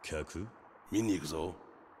客？見に行くぞ。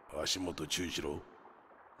足元注意しろ。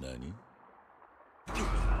何？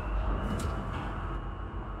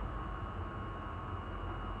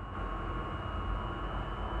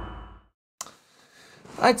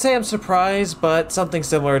 I'd say I'm surprised, but something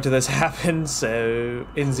similar to this happened so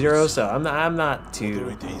in Zero, so I'm not 驚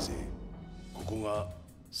too. いていいぜ。ここが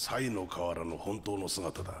サイの河原の本当の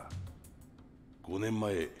姿だ。5年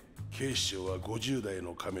前、警視庁は50台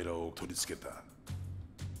のカメラを取り付けた。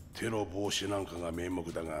テロ防止なんかが名目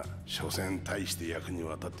だが、所詮大して役に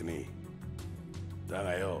は立ってねえ。だ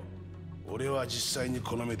がよ、俺は実際に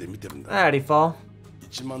この目で見てるんだ。 Alrighty, fall.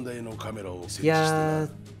 1万台のカメラを設置して Yeah, な。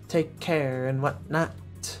 take care and whatnot.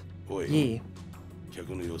 おい、 Yee.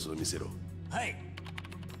 客の様子を見せろ。はい。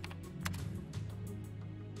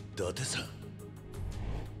伊達さん。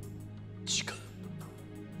チカ。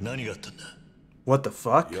何があったんだ？ What the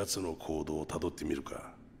fuck? 奴の行動をたどってみる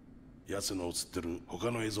か。奴の映ってる他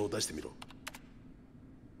の映像を出してみろ。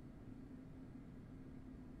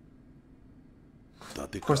伊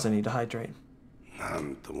達 Of か。 course I need to hydrate. な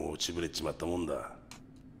んとも落ちぶれちまったもんだ。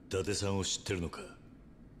伊達さんを知ってるのか？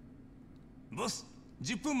ボス、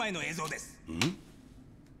10分前の映像です。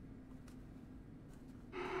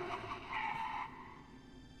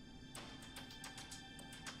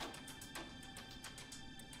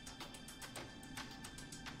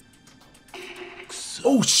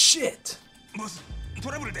Oh shit! ボス、ト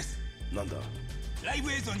ラブルです。なんだ、ライ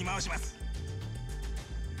ブ映像に回します。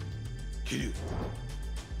桐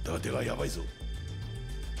生。伊達がやばいぞ。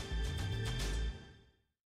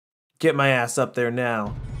 Get my ass up there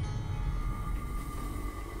now.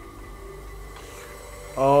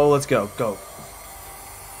 Oh, let's go. Go.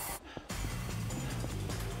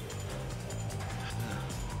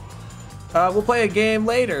 We'll play a game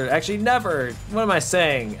later. Actually, never. What am I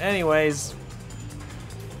saying? Anyways.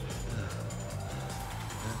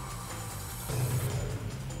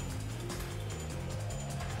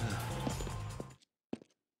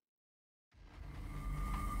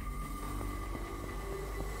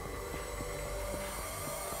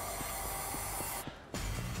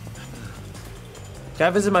 Can I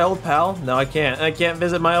visit my old pal? No, I can't. I can't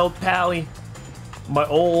visit my old pally. My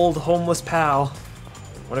old homeless pal.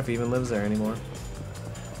 What if he even lives there anymore?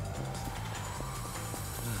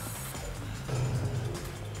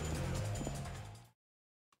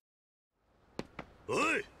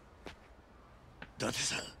 Oi! 伊達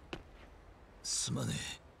さん、すまね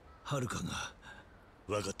え、はるかが。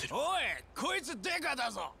分かってる。おい、こいつデカだ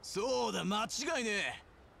ぞ。そうだ、間違いねえ。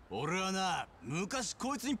俺はな、昔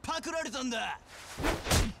こいつにパクられたんだ。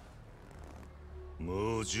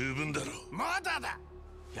もう十分だろ。まだだ。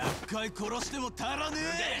100回殺しても足らね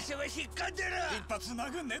え。電車は引っかんでる。一発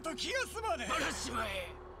殴んねえと気が済まねえ。バラしま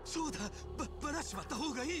え。そうだ、バラしまった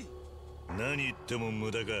方がいい。何言っても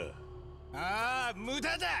無駄か。ああ、無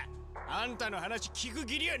駄だ。あんたの話聞く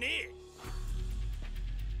義理はね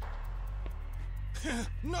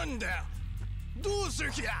え。なんだよ。どうす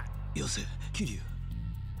る気だ。よせ、キリュウ。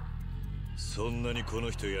そんなにこの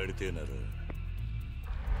人やりてえなら、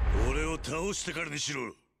俺を倒してからにし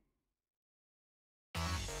ろ。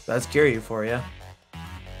That's Kiryu for you.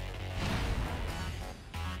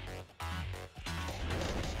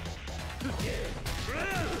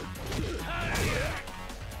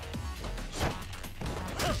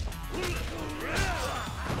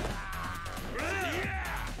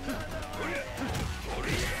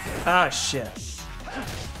 Ah, shit.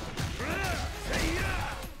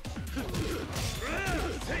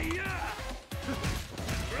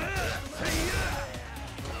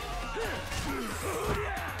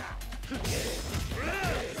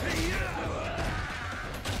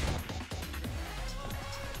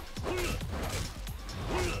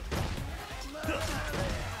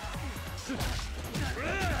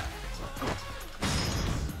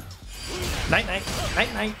 Night, night,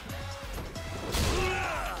 night, night.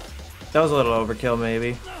 That was a little overkill,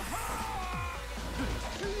 maybe.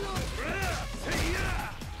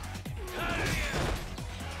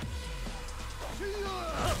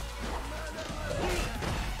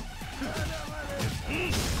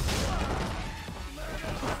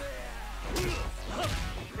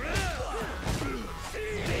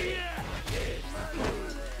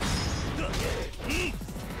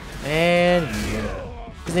 And yeah.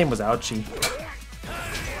 His name was Ouchie.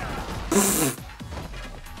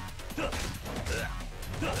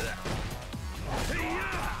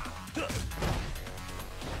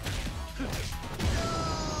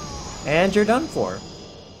 And you're done for.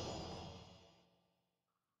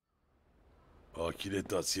 呆れ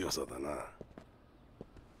た強さだな。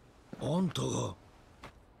あんたが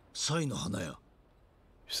サイの花や。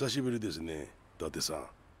久しぶりですね、伊達さん。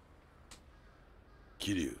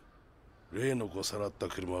桐生、例の子さらった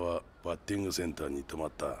車はバッティングセンターに止ま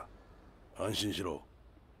った。安心しろ。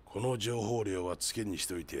この情報量はつけにし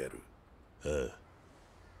といてやる。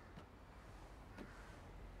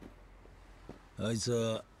あいつ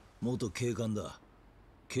は元警官だ。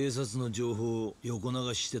警察の情報を横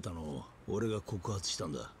流ししてたのを俺が告発した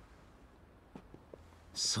んだ。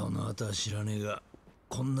その後は知らねえが、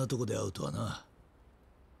こんなとこで会うとはな。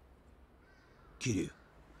桐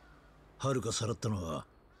生、はるかさらったのは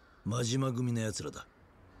真島組のやつらだ。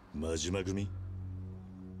真島組？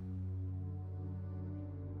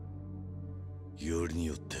よりに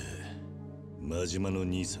よって真島の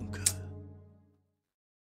兄さんか。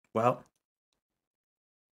Well.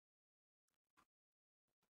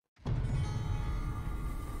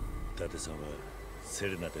 伊達さんはセ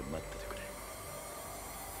レナで待っててくれ。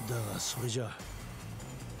だがそれじゃ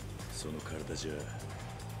その体じゃ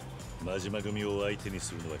真島組を相手に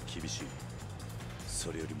するのは厳しい。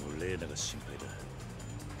それよりもレーナが心配だ。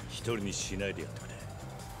一人にしないでやってくれ。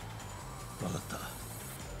分かった。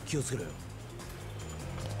気をつけろよ。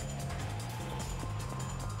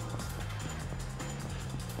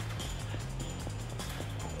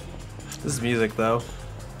This is music, though.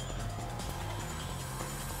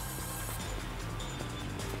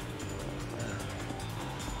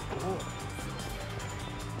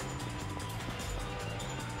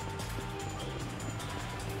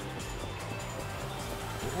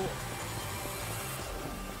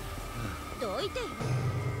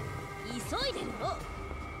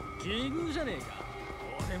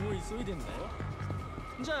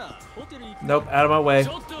 Nope, out of my way.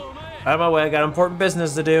 Out of my way, I got important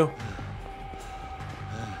business to do.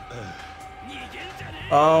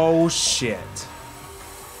 Oh shit.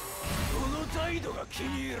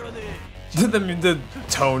 The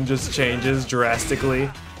tone just changes drastically.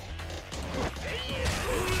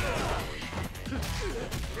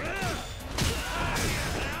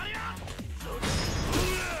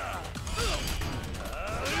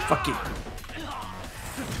 Fuck you.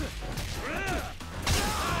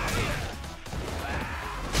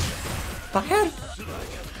 Fuckhead.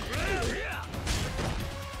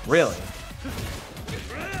 Really?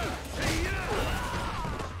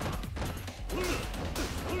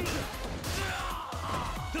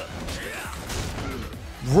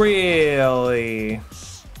 Really?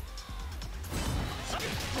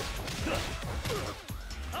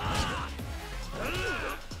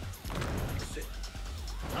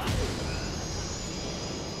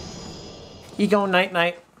 You go night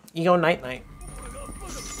night. You go night night.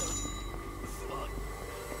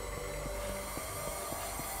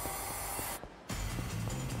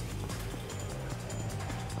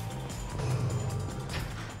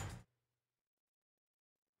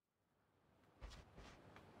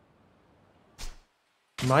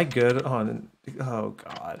 Am I good on... Oh,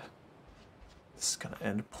 God. This is gonna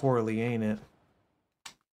end poorly, ain't it?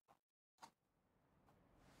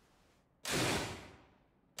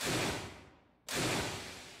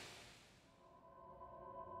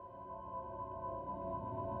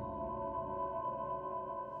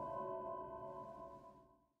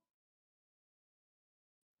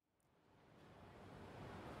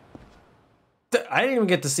 I didn't even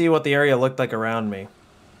get to see what the area looked like around me.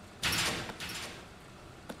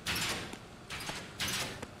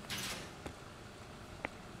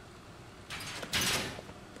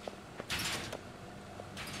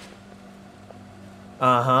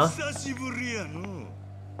 Uh-huh. 久しぶりやの。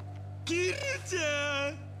キリュちゃ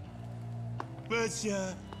ん。わし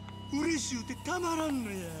ゃ嬉しゅうてたまらんの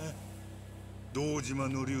や。堂島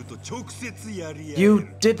の竜と直接やり合える。 You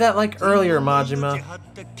did that like earlier, Majima.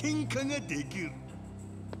 喧嘩ができる。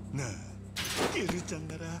なあ、キリュちゃん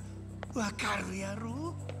ならわかるや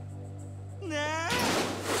ろ。なあ。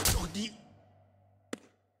おり。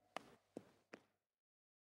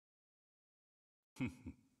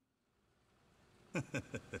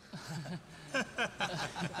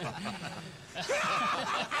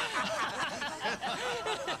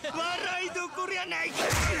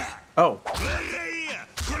Oh.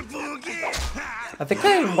 I think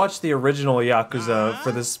I watched the original Yakuza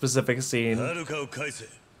for this specific scene.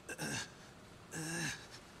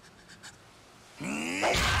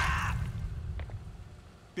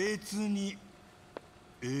 別に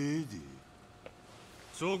ええで。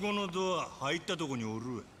そこのドア入ったとこにお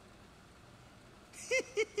るわ。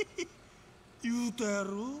言うたや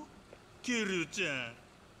ろ、キリュちゃ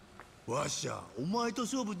ん。わしゃお前と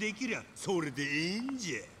勝負できりゃそれでええん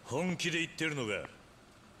じゃ。本気で言ってるのか。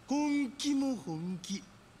本気も本気。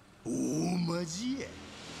大マジや。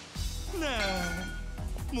な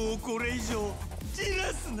あ、もうこれ以上じ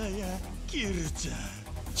らすなや、キリュちゃん。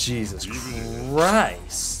 Jesus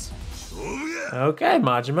Christ. Okay,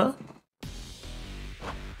 Majima.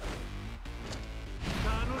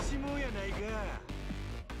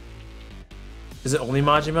 Is it only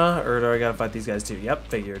Majima, or do I gotta fight these guys too? Yep,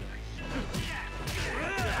 figured.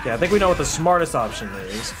 Yeah, I think we know what the smartest option there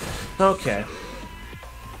is. Okay.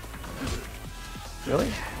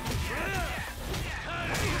 Really?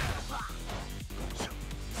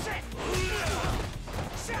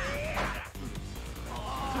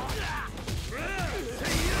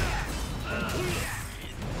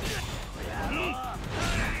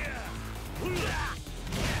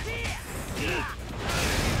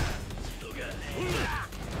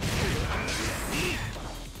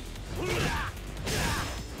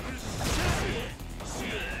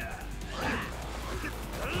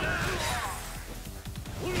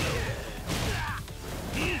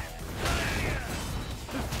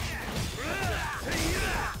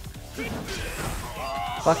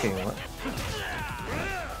 Fucking what?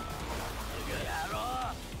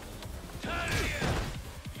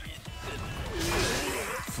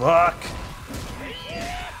 Fuck!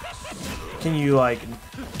 Can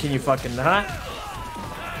you fucking not?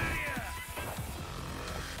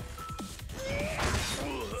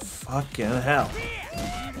 Fucking hell.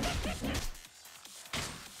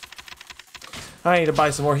 I need to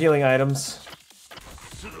buy some more healing items.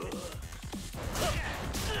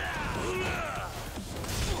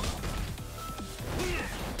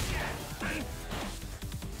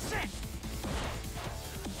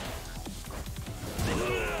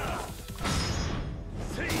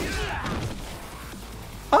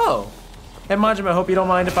 Oh! Hey Majima, I hope you don't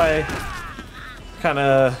mind if I kind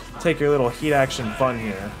of take your little heat action fun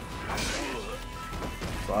here.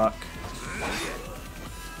 Fuck.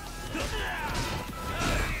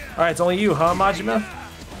 Alright, it's only you, huh, Majima?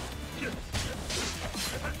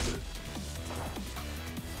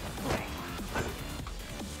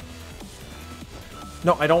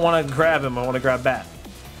 No, I don't want to grab him, I want to grab Bat.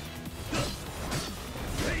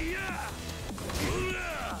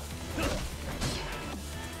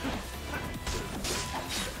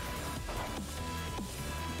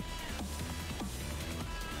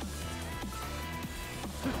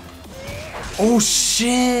 Oh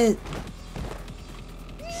shit!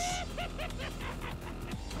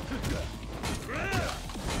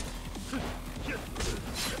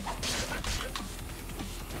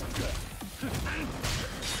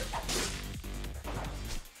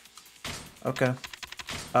 Okay.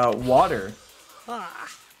 Water.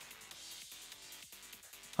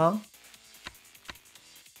 Huh?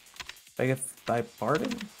 Beg thy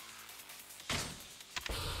pardon?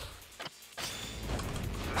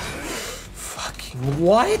 Fucking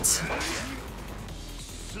what?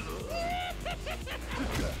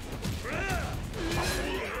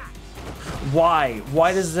 Why?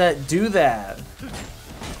 Why does that do that?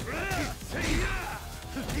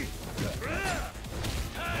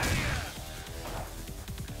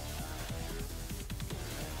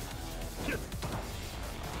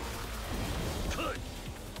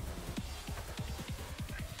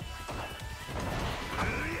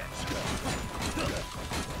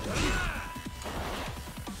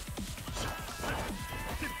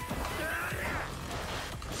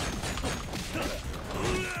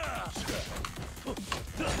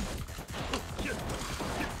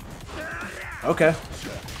 Okay.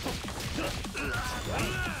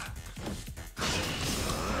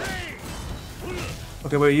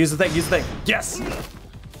 Okay, wait, use the thing, use the thing. Yes!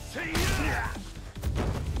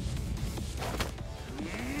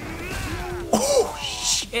 Oh,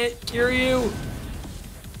 shit, Kiryu!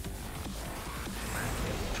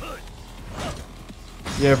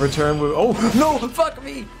 Yeah, return move. Oh, no, fuck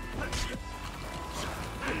me!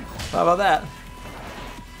 How about that?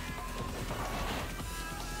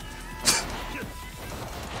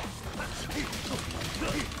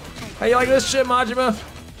 How you like this shit, Majima?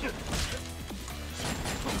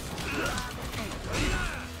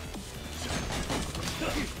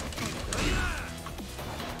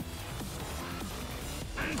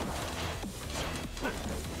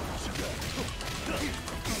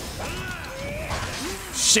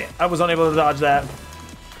 Shit, I was unable to dodge that.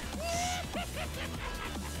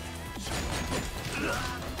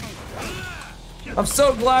 I'm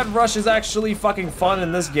so glad Rush is actually fucking fun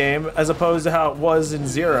in this game, as opposed to how it was in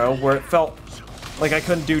Zero, where it felt like I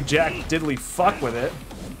couldn't do jack diddly fuck with it.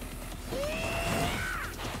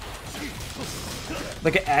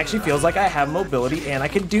 Like, it actually feels like I have mobility and I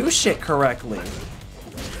can do shit correctly.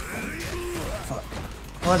 Fuck.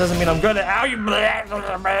 Well, that doesn't mean I'm good at— ow, you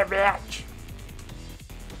bitch!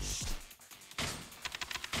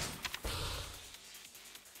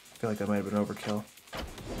 I feel like that might have been overkill.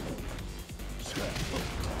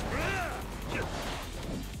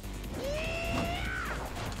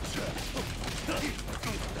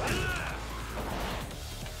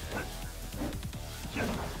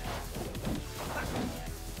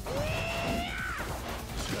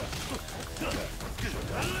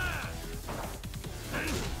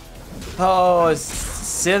 Oh,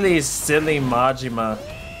 silly, silly Majima.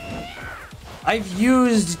 I've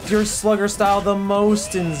used your slugger style the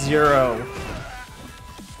most in Zero.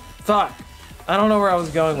 Fuck. I don't know where I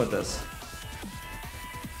was going with this.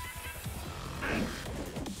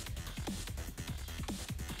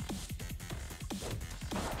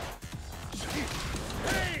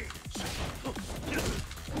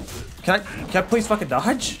 Can I please fucking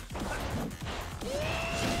dodge?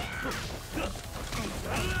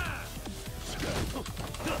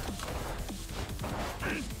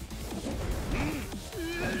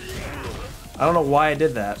 I don't know why I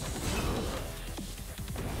did that.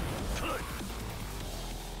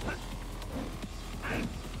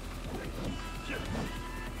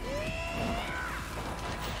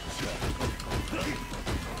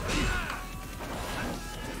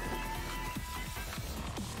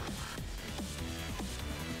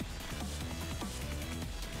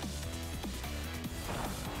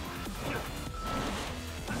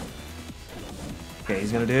 Okay,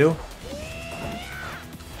 he's gonna do.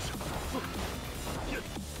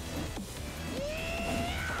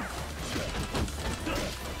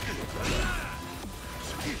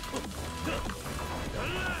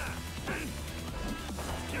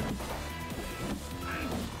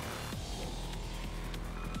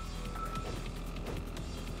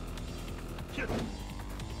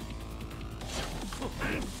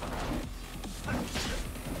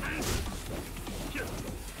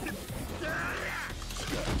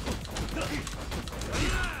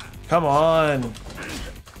 Come on.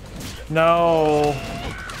 No.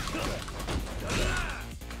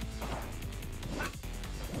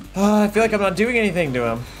 I feel like I'm not doing anything to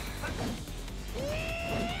him.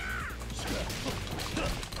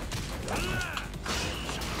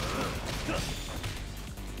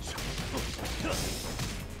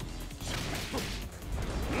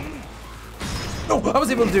 Oh, I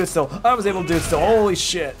was able to do it still. I was able to do it still. Holy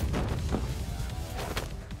shit.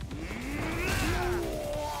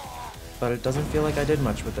 But it doesn't feel like I did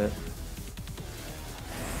much with it.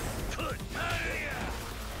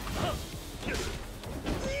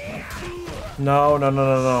 No, no, no,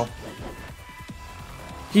 no, no.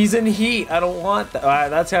 He's in heat. I don't want that.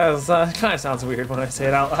 That kind of sounds weird when I say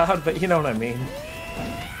it out loud, but you know what I mean.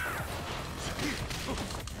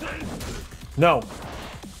 No.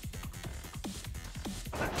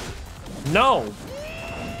 No.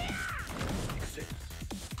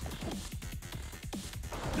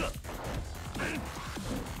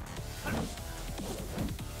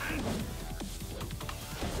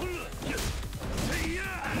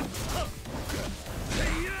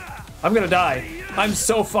 I'm gonna die. I'm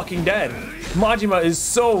so fucking dead. Majima is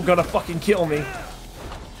so gonna fucking kill me.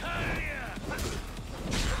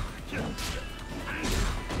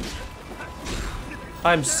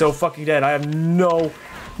 I'm so fucking dead. I have no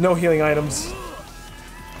healing items.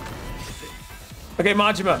 Okay,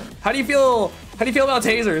 Majima, how do you feel about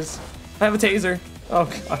tasers? I have a taser. Oh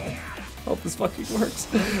god. I hope this fucking works.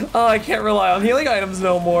 Oh, I can't rely on healing items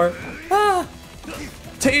no more. Ah.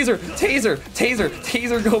 Taser, taser, taser,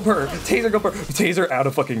 taser, go burr, taser, go burr, taser out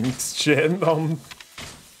of fucking shit. Yeah.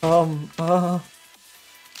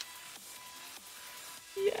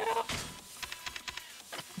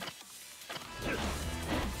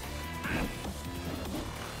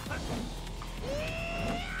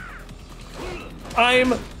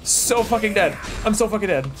 I'm so fucking dead. I'm so fucking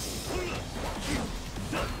dead.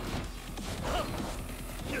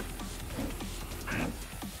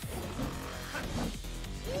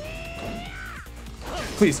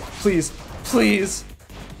 Please, please, please.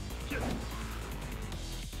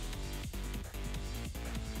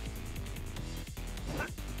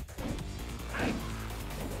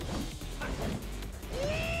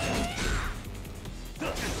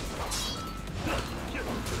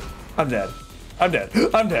 I'm dead. I'm dead.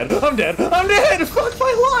 I'm dead. I'm dead. I'm dead. Fuck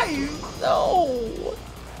my life. No.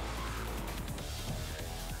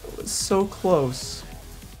 It was so close.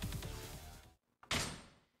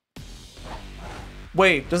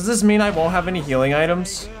 Wait, does this mean I won't have any healing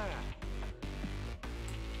items?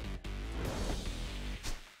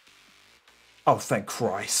 Oh, thank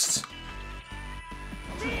Christ.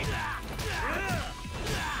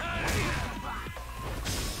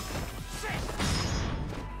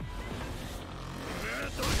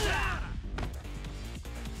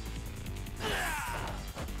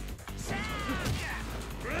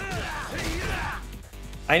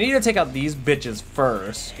 I need to take out these bitches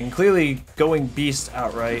first, and clearly going beast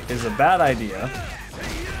outright is a bad idea.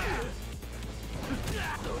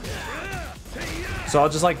 So I'll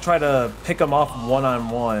just like try to pick them off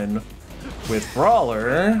one-on-one with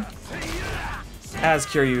Brawler. As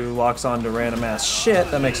Kiryu locks onto random ass shit,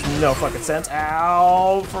 that makes no fucking sense.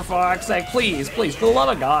 Ow, for fuck's sake, please, please, for the love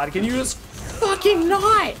of God, can you just fucking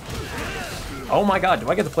not? Oh my god, do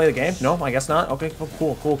I get to play the game? No, I guess not. Okay,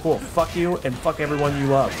 cool, cool, cool. Fuck you and fuck everyone you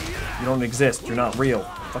love. You don't exist. You're not real.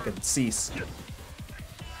 Fucking cease.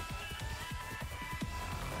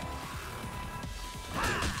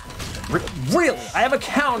 Really? I have a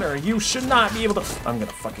counter. You should not be able to. I'm gonna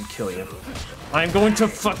fucking kill you. I'm going to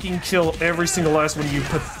fucking kill every single last one of you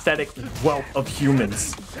pathetic whelp of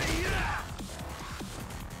humans.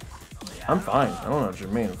 I'm fine. I don't know what you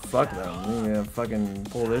mean. Fuck them. You fucking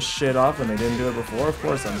pull this shit off and they didn't do it before? Of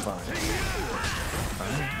course I'm fine.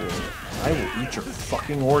 I will eat your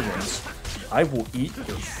fucking organs. I will eat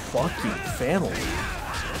your fucking family.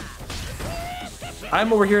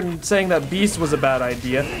 I'm over here saying that Beast was a bad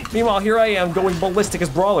idea. Meanwhile, here I am going ballistic as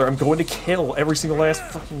Brawler. I'm going to kill every single last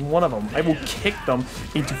fucking one of them. I will kick them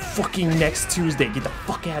into fucking next Tuesday. Get the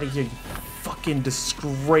fuck out of here, you fucking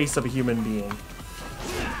disgrace of a human being.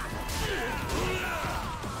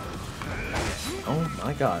 Oh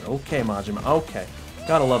my god. Okay, Majima. Okay.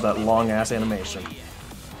 Gotta love that long-ass animation.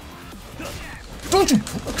 Don't you?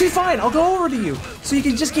 Okay, fine. I'll go over to you. So you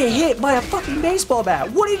can just get hit by a fucking baseball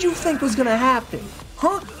bat. What did you think was gonna happen?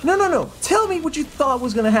 Huh? No, no, no. Tell me what you thought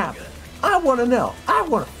was gonna happen. I wanna know. I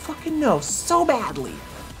wanna fucking know so badly.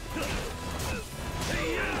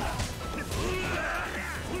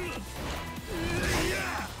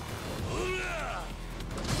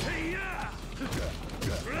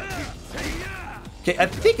 Okay, I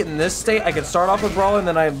think in this state I could start off with Brawl and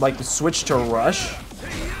then I like switch to Rush.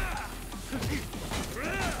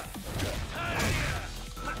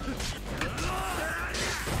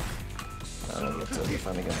 I don't get to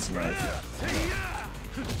defend against Knife.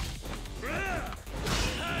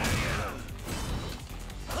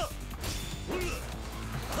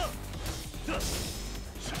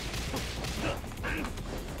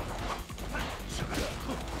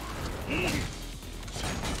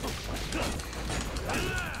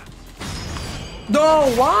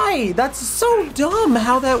 No, why? That's so dumb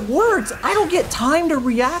how that works. I don't get time to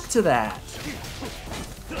react to that.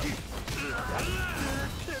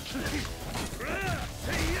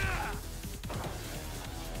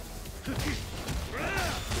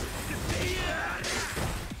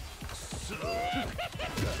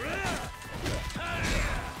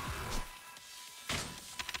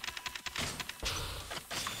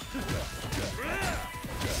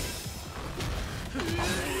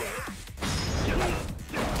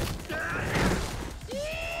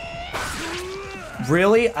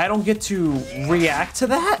 Really? I don't get to react to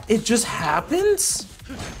that? It just happens?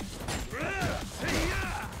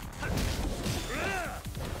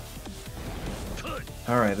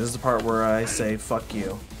 Alright, this is the part where I say, fuck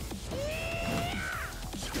you.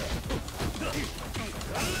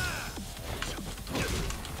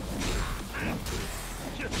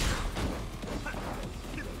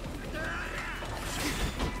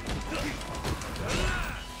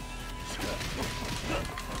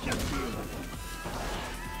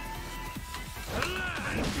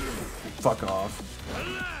 Fuck off.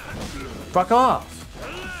 Fuck off!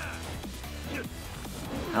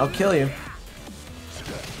 I'll kill you.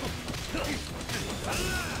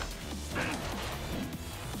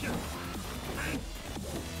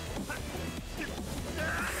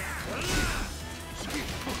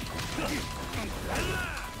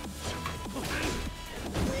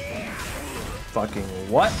 Fucking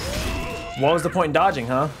what? What was the point in dodging,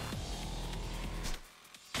 huh?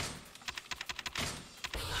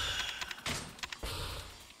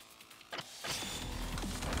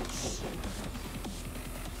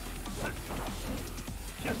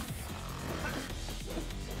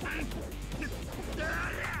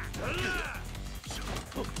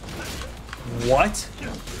 What?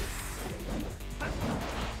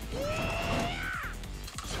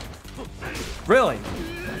 Really?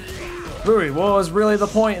 Rui, what was really the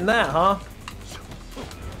point in that, huh?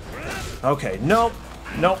 Okay, nope.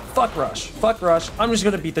 Nope, fuck Rush. Fuck Rush. I'm just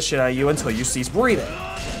gonna beat the shit out of you until you cease breathing.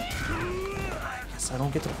 I guess I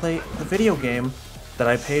don't get to play the video game that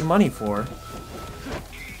I paid money for.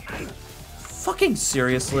 Fucking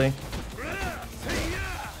seriously?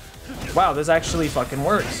 Wow, this actually fucking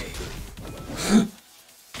works.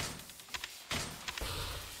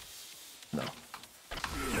 No.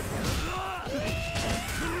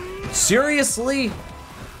 Seriously?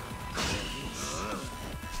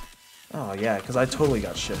 Oh yeah, because I totally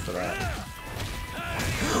got shit for that.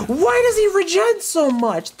 Why does he regen so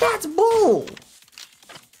much? That's bull!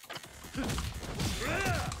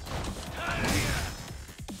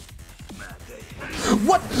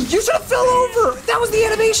 What? You should have fell over! That was the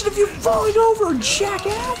animation of you falling over,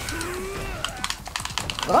 jackass!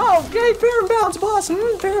 Oh, okay, fair and balanced, boss.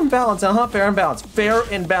 Fair and balanced, fair and balanced. Fair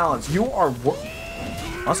and balanced. You are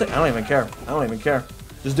honestly, I don't even care. I don't even care.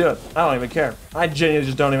 Just do it. I don't even care. I genuinely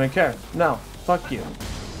just don't even care. No. Fuck you.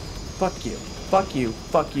 Fuck you. Fuck you.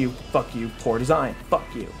 Fuck you. Fuck you. Poor design. Fuck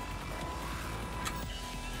you.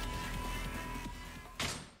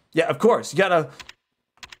 Yeah, of course. You gotta...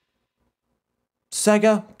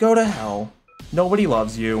 Sega, go to hell. Nobody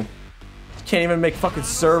loves you. Can't even make fucking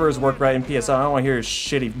servers work right in PSI. I don't want to hear your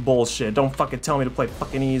shitty bullshit. Don't fucking tell me to play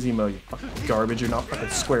fucking easy mode, you fucking garbage. You're not fucking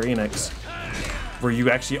Square Enix, where you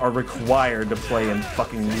actually are required to play in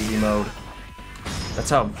fucking easy mode. That's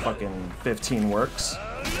how fucking 15 works.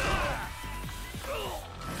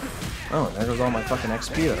 Oh, and there goes all my fucking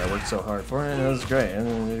XP that I worked so hard for, and it was great.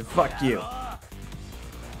 And fuck you.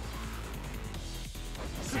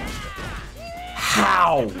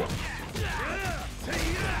 How?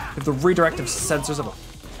 If the redirective sensors of a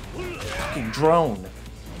fucking drone.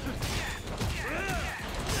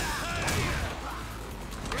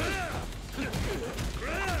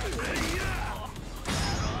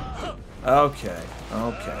 Okay,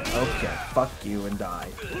 okay, okay. Fuck you and die.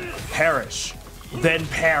 Perish. Then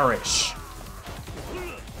perish.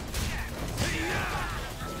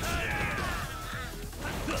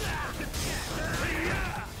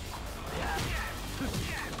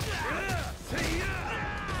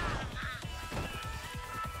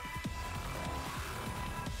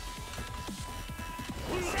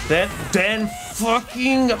 Then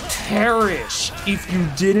fucking perish if you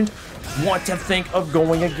didn't want to think of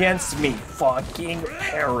going against me. Fucking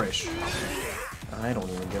perish. I don't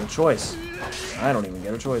even get a choice. I don't even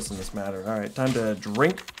get a choice in this matter. Alright, time to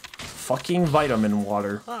drink fucking vitamin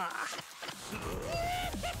water.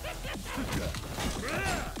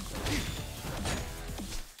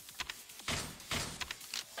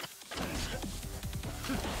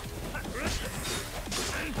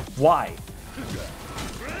 Why?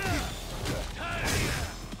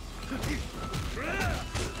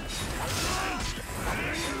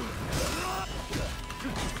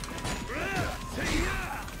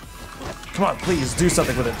 Come on, please do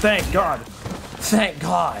something with it. Thank God. Thank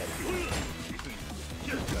God.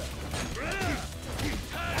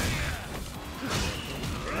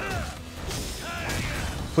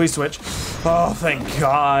 Please switch. Oh, thank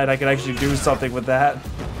God. I can actually do something with that.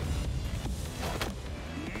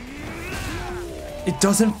 It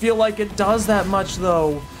doesn't feel like it does that much,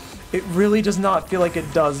 though. It really does not feel like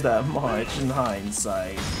it does that much in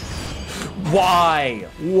hindsight. Why?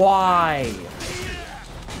 Why?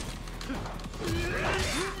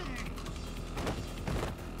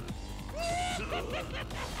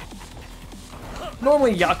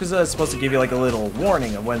 Normally, Yakuza is supposed to give you like a little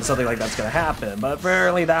warning of when something like that's gonna happen, but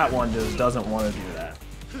apparently that one just doesn't want to do that.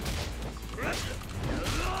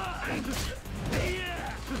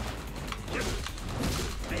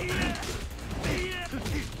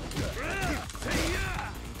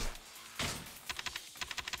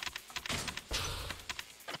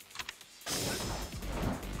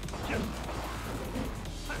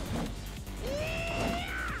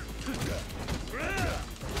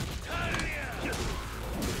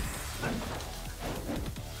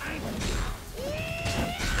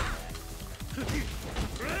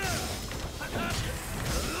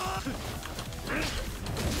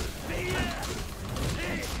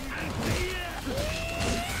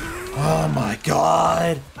 Oh my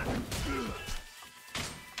God!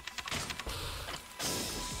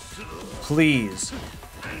 Please.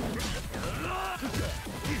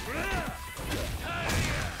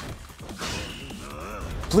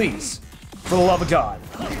 Please, for the love of God,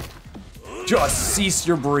 just cease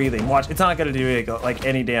your breathing. Watch, it's not gonna do like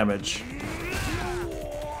any damage.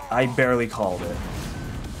 I barely called it.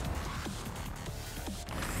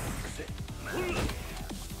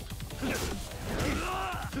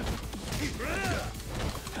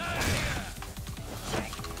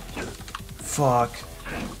 Fuck.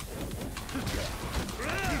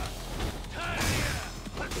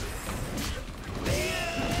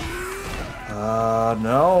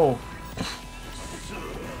 No.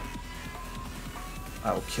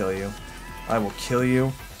 I will kill you. I will kill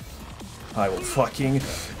you. I will fucking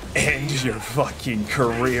end your fucking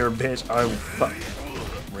career, bitch. I will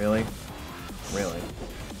Really? Really?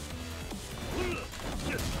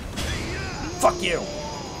 Fuck you!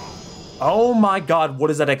 Oh my God, what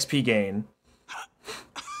is that XP gain?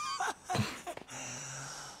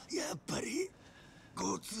 やっぱり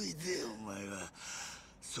ごついでお前は。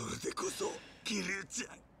それでこそキリュウちゃ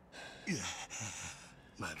ん。いや、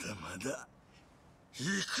まだまだ行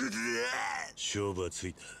くで。勝負はつ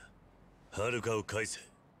いた。遥かを返せ。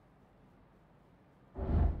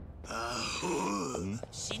アホ。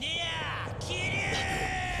死ねや、キリ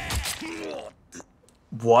ュ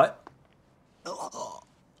ウ。What?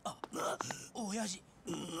 親父。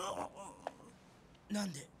な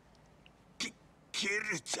んで？キリ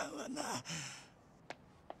ュウちゃんはな、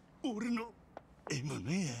俺の獲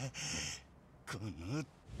物や。この。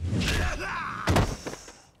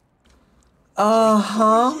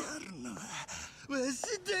Uh-huh. わし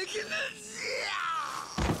だけなんじ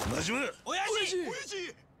ゃ。マジマ。親父。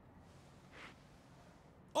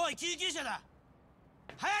おい、救急車だ。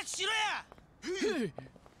早くしろや。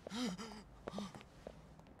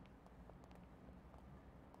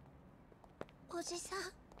おじさん。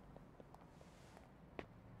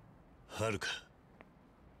はるか。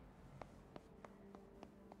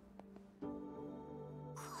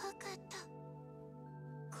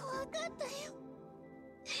怖かったよ。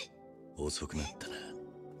遅くなったな。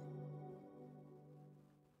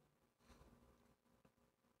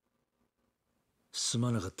す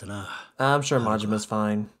まなかったな。I'm sure Majima's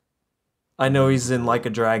fine. I know he's in Like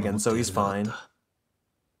a Dragon, so he's fine.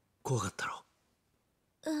 怖かったろ。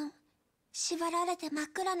うん。縛られて真っ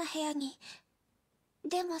暗な部屋に。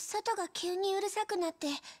でも外が急にうるさくなって、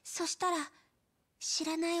そしたら知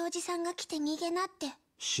らないおじさんが来て逃げなって。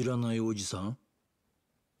知らないおじさん？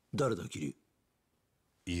誰だ、キリ？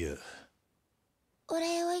いや。お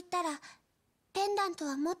礼を言ったら、ペンダント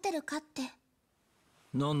は持ってるかって。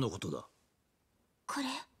何のことだ？これ、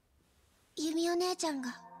ユミお姉ちゃん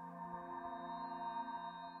が。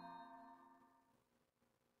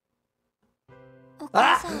お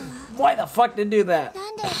母さんは Why the fuck did you do that?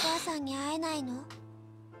 なんでお母さんに会えないの？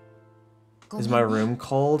 Is my room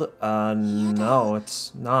cold? No,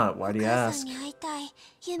 it's not. Why do you お母さ ask? んに会いたい。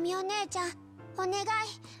ユミお姉ちゃん、お願い。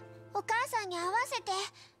お母さんに会わせて。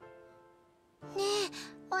ねえ、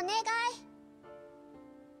お願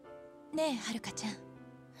い。ねえ、はるかちゃん。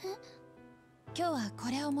今日はこ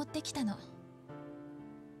れを持ってきたの。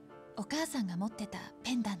お母さんが持ってた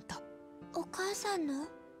ペンダント。お母さんの？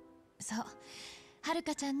そう、はる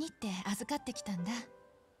かちゃんにって預かってきたんだ。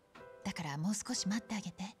だからもう少し待ってあ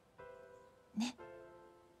げて。ね。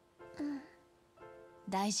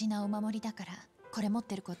大事なお守りだから、これ持っ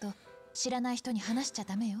てること知らない人に話しちゃ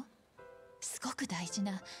ダメよ。すごく大事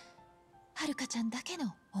なはるかちゃんだけ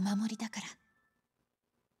のお守りだから。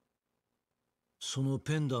その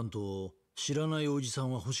ペンダントを知らないおじさ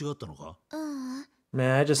んは欲しがったのか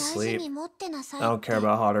？Man, I just 大事 sleep. に持ってなさい I っ don't て care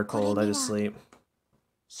about hot or こ cold. れ I に just は sleep.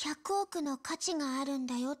 100億の価値があるん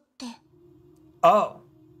だよって。 Oh.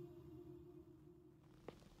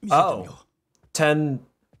 見せてみろ。 10.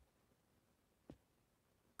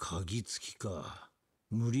 鍵付きか。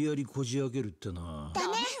無理やりこじ開けるってな。ダ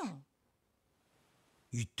メ。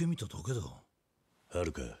言ってみただけだ。は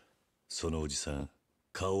るか、そのおじさん、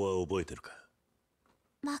顔は覚えてるか？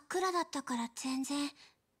真っ暗だったから全然。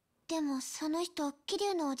でもその人、桐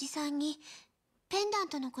生のおじさんにペンダン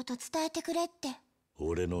トのこと伝えてくれって。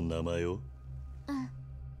俺の名前を？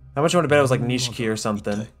 How much you want to bet it was like Nishiki or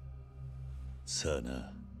something? さあ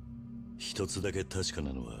な、一つだけ確か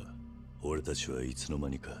なのは、俺たちはいつの間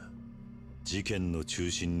にか事件の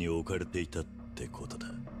中心に置かれていたってことだ。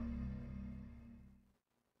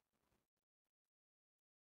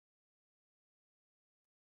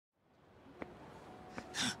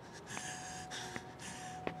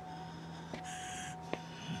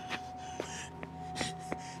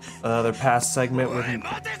Another past segment with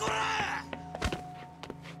待てこら！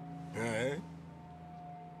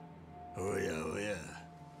おやおや、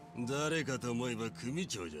誰かと思えば組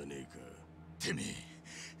長じゃねえか。てめえ、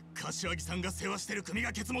柏木さんが世話してる組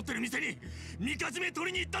がケツ持ってる店にみかじめ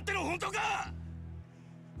取りに行ったっての本当か？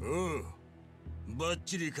おう、バッ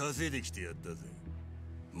チリ稼いできてやったぜ。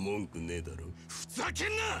文句ねえだろ。ふざけん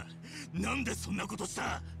な！なんでそんなことし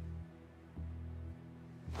た？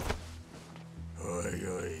おい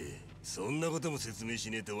おい、そんなことも説明し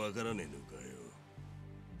ねえとわからねえのかよ。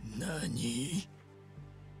何？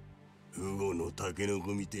ウゴのタケノ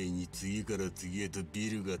コみてえに次から次へとビ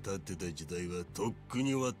ルが建ってた時代はとっく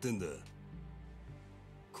に終わってんだ。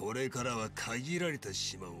これからは限られた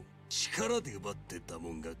島を力で奪ってたも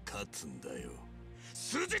んが勝つんだよ。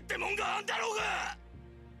筋ってもんがあんだろうが！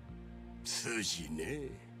筋ね。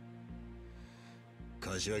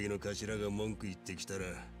柏木の頭が文句言ってきたら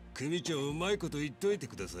組長うまいこと言っといて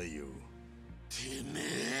くださいよ。てめ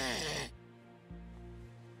え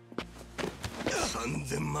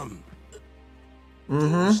3000万ど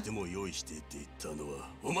うしても用意してって言ったのは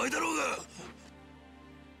お前だろうが。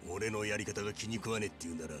俺のやり方が気に食わねえって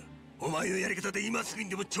言うならお前のやり方で今すぐに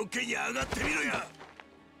でも直径に上がってみろや。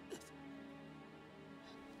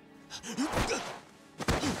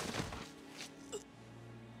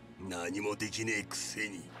何もできねえくせ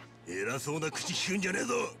に偉そうな口聞くんじゃねえ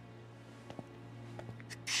ぞ。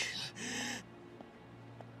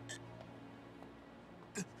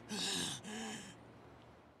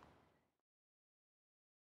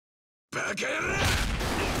バカ野郎！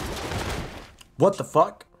 What the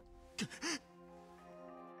fuck?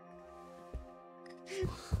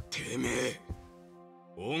 てめえ、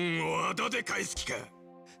恩を後で返す気か？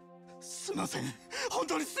すいません、本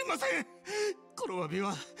当にすいません。この詫び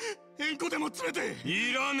は縁故でも詰めて。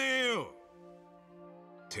いらねえよ。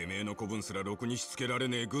てめえの子分すらろくにしつけられ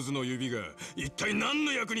ねえグズの指が一体何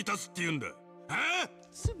の役に立つって言うんだ。ああ？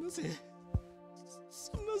すいません、すいま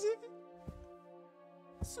せん、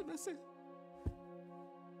すいません、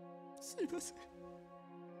すいません、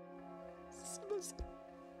すいません、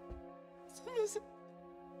すいません、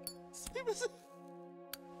すいません。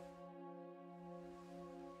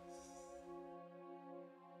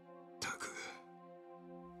たく、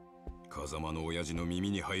風間の親父の耳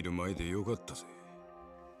に入る前でよかったぜ。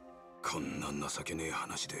こんな情けねえ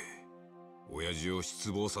話で親父を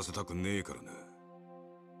失望させたくねえからな。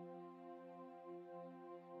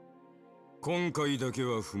今回だけ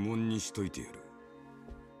は不問にしといてやる。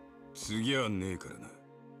次はねえからな。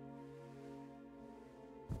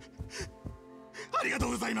ありがとう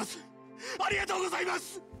ございます。ありがとうございま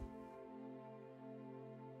す。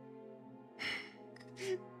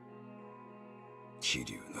桐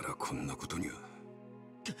生ならこんなことには。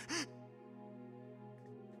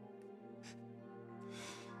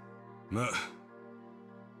まあ、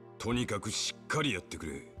とにかくしっかりやってく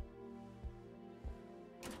れ。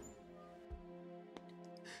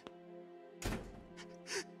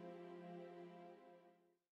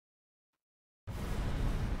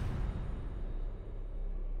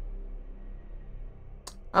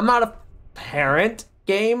I'm not a parent.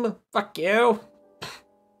 Game? Fuck you.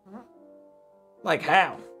 Like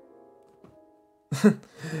how?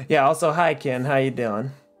 Yeah, also hi Ken, how you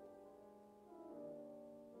doing?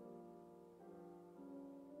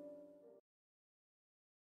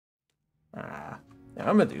 Now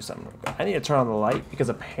I'm gonna do something real quick. I need to turn on the light because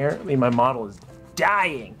apparently my model is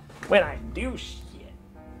dying when I do shit.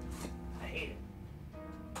 I hate it.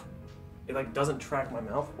 It like doesn't track my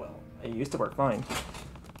mouth well. It used to work fine.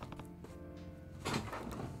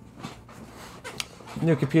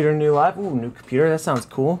 New computer, new life. Ooh, new computer. That sounds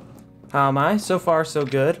cool. How am I? So far, so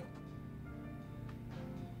good.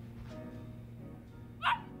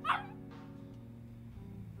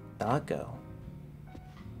 Doggo.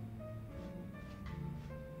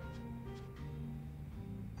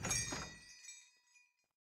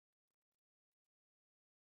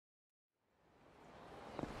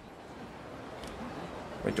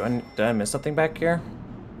 Wait, did I miss something back here?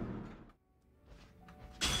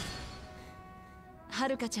 は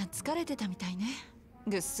るかちゃん疲れてたみたいね。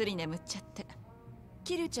ぐっすり眠っちゃって。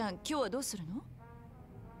キリュウちゃん、今日はどうするの？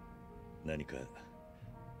何か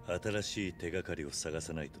新しい手がかりを探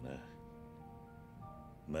さないとな。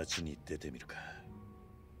街に出てみるか。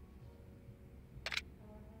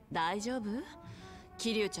大丈夫？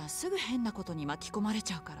キリュウちゃんすぐ変なことに巻き込まれ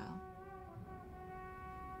ちゃうから。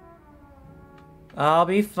I'll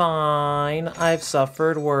be fine. I've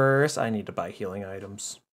suffered worse. I need to buy healing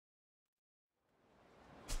items.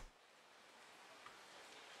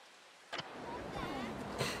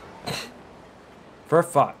 For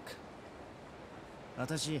fuck.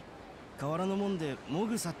 私、河原のもんでモ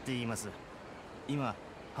グサって言います。今、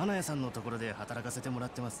花屋さんのところで働かせてもらっ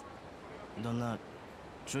てます。旦那、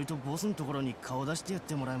ちょいとボスのところに顔出してやっ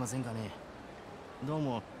てもらえませんかね。どう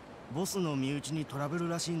も、ボスの身内にトラブル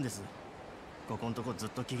らしいんです。ここんとこずっ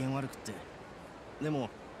と機嫌悪くって。でも、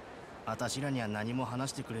あたしらには何も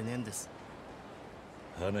話してくれねえんです。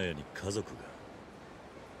花屋に家族が。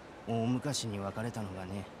大昔に別れたのが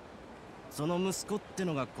ね。その息子って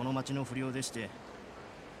のがこの町の不良でして、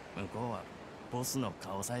向こうはボスの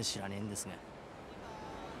顔さえ知らねえんです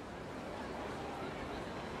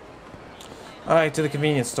が。Alright, to the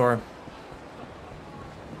convenience store.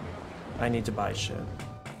 I need to buy shit.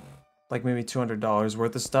 Like maybe $200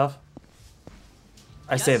 worth of stuff.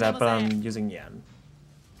 I say that, but I'm using yen.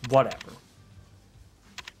 Whatever.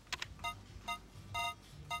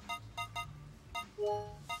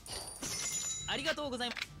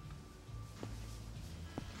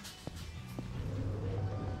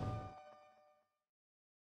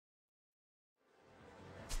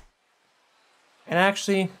 And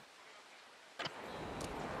actually,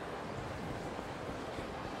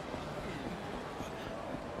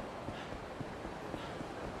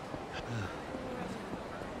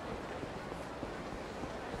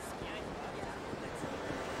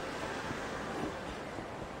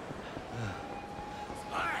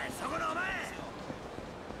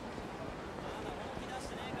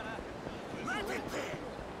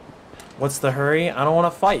 what's the hurry? I don't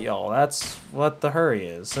want to fight y'all. That's what the hurry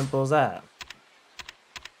is. Simple as that.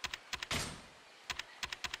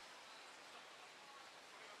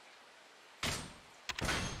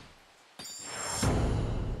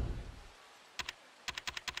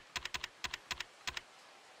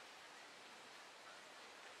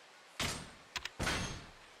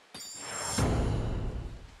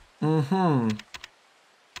 Mm-hmm.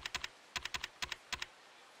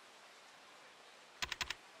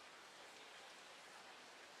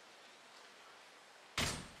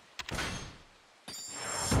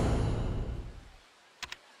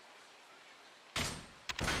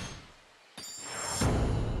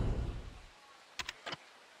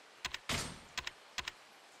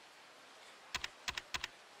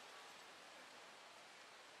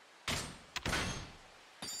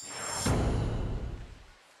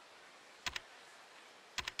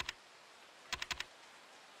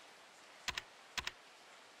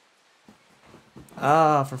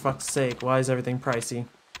 Ah, for fuck's sake, why is everything pricey?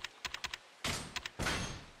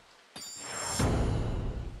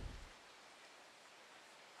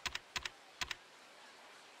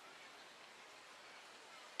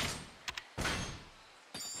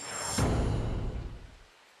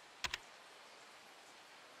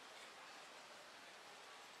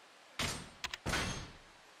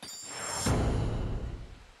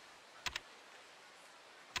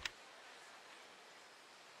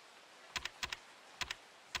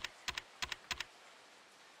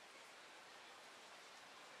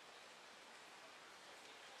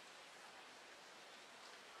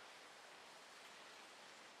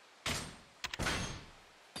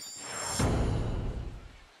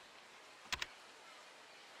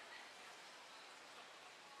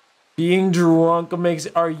 Being drunk makes...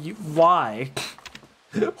 Are you... Why?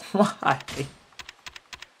 Why?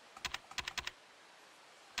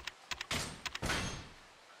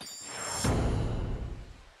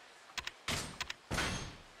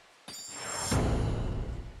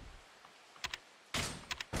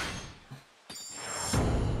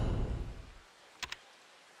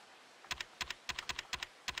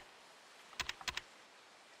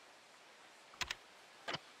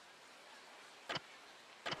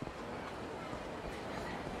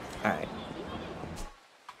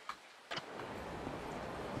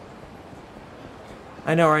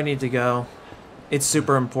 I know where I need to go. It's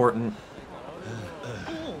super important.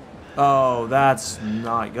 Oh, that's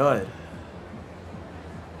not good.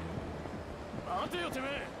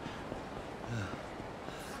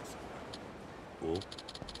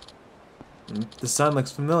 The sun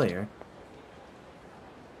looks familiar.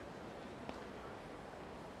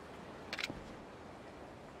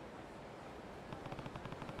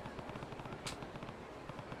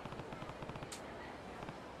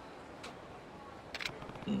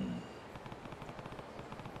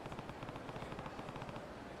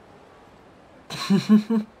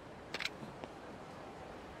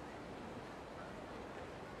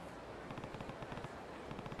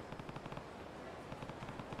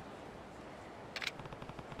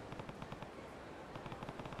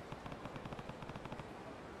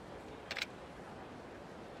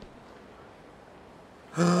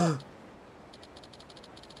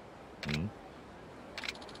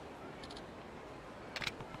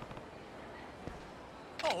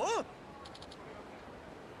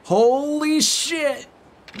 Holy shit!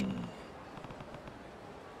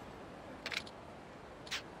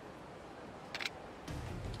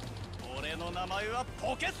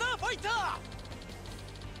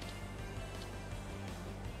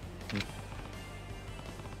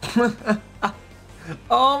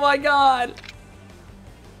 Oh my god!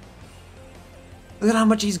 Look at how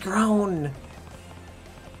much he's grown!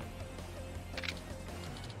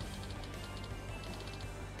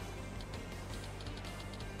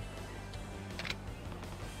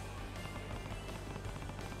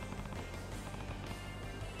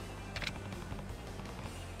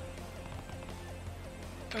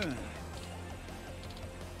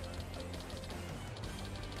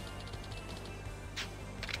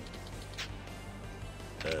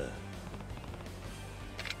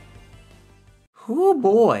 Oh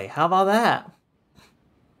boy, how about that?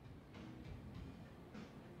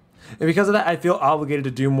 And because of that, I feel obligated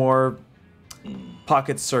to do more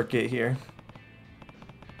pocket circuit here.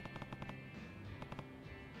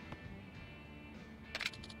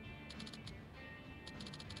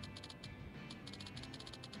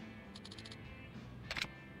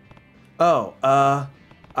 Oh,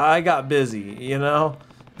 I got busy, you know?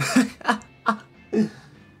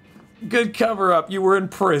 Good cover up, you were in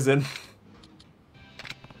prison.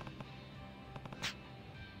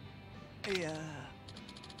 Yeah.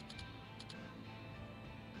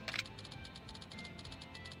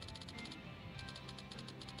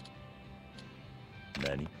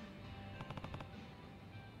 Nani?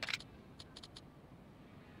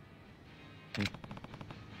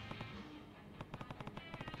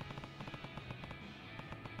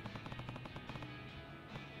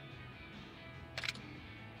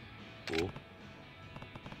 Oh.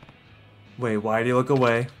 Wait, why do you look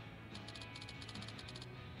away?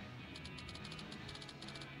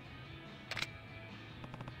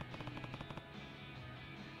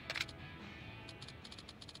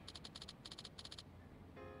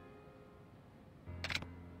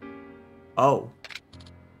 Oh.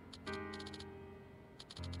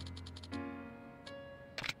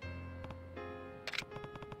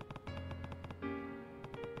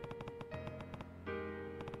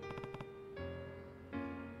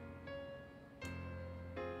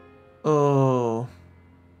 Oh.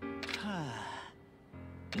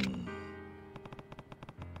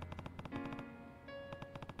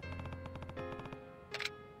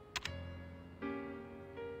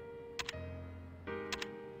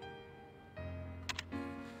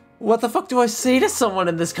 What the fuck do I say to someone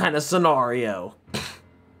in this kind of scenario?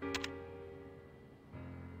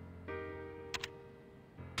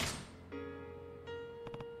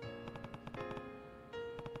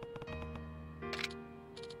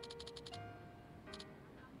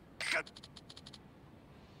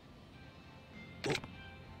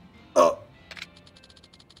 Oh.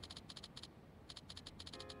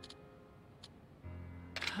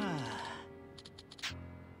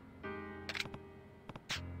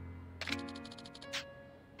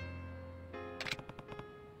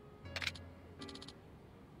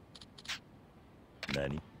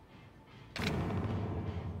 Nani?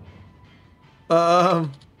 Of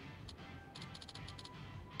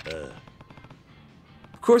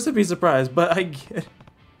course I'd be surprised, but I get...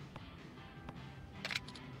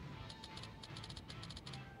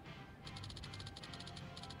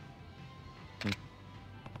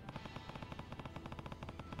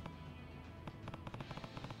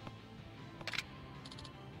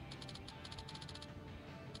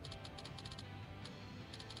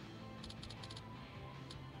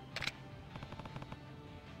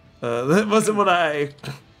 That wasn't what I...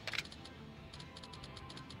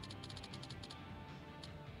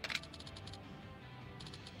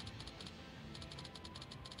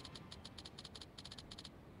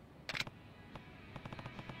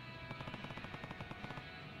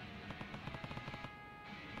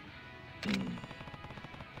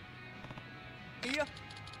 よ。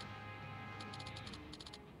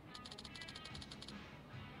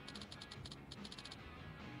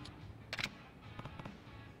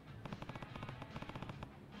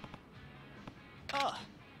ああ。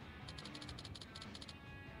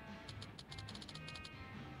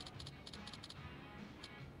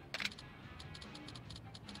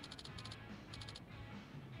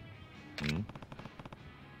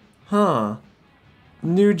Huh.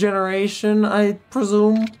 New generation, I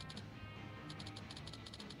presume?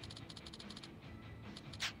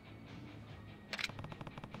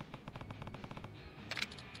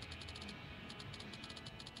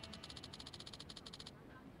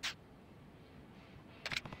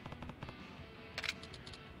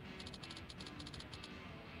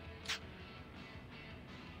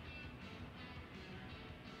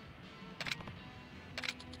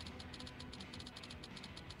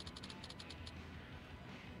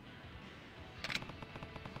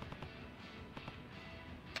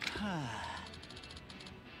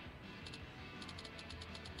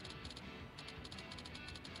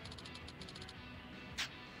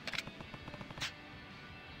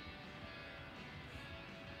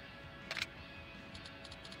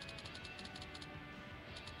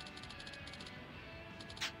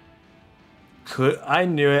 I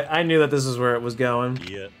knew it. I knew that this is where it was going.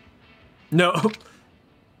 Yeah. No.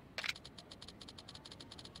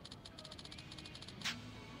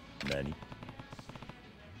 Nani?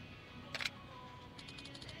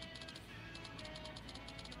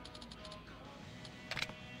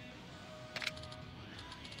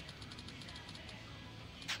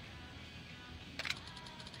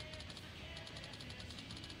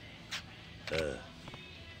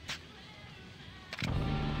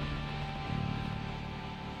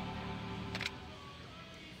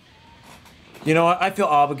 You know what? I feel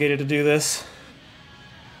obligated to do this.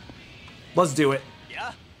 Let's do it.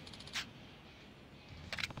 Yeah.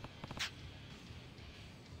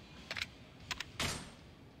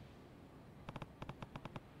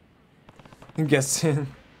 Guess.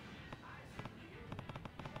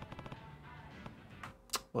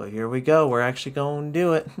 Well, here we go. We're actually going to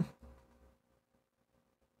do it.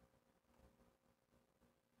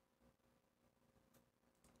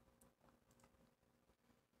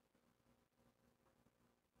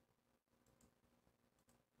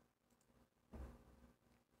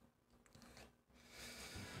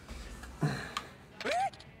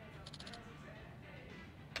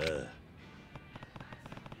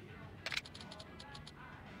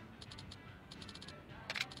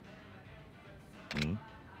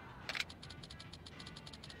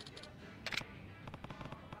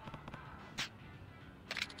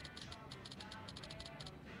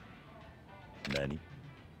 Nani?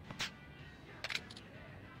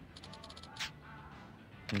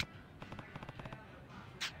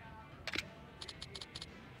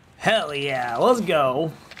 Hell yeah, let's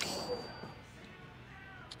go.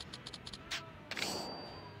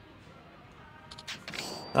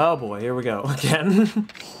 Oh boy, here we go again.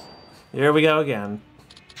 Here we go again.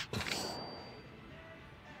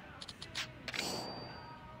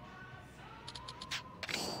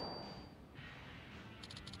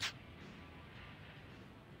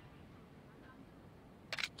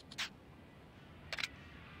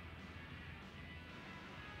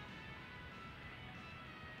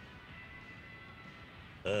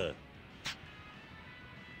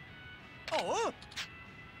 Oh.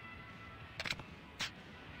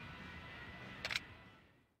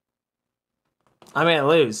 I may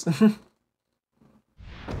lose.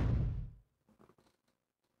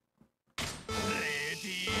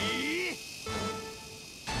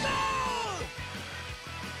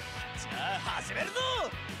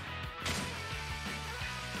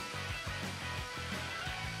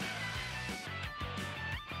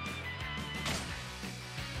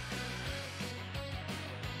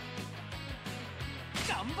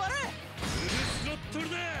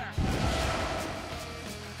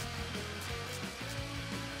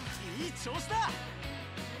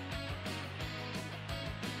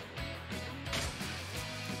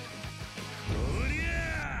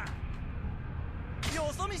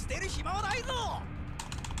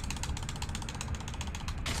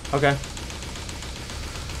 Okay.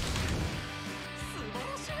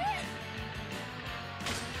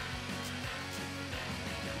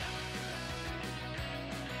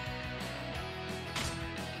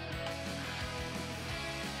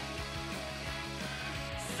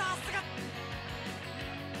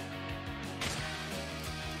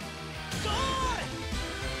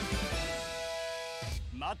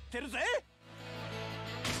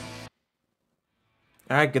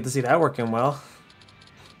 Alright, good to see that working well.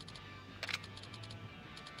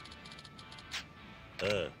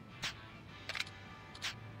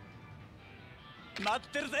 待っ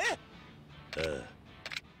てるぜ。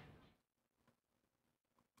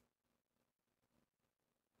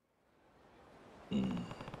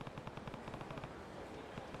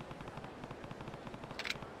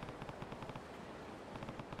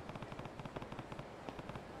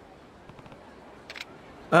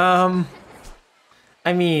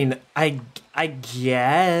I mean, I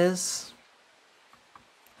guess.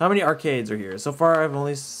 How many arcades are here? So far, I've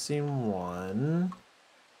only seen one.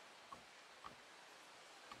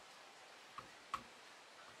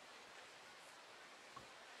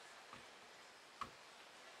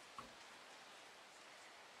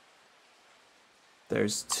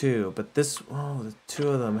 There's two, but this, oh, the two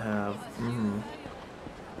of them have,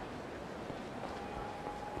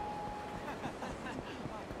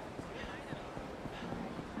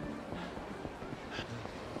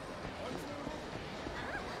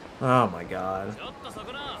 Oh my god.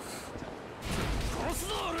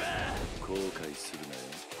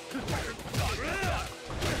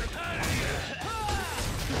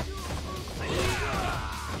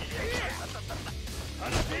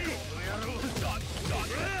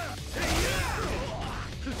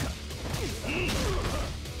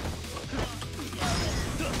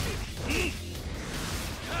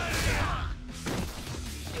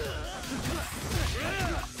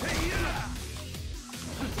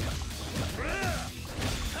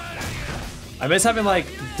 I miss having like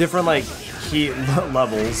different like heat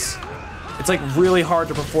levels. It's like really hard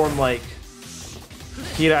to perform like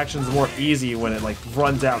heat actions more easy when it like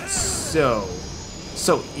runs out so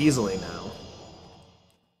easily now.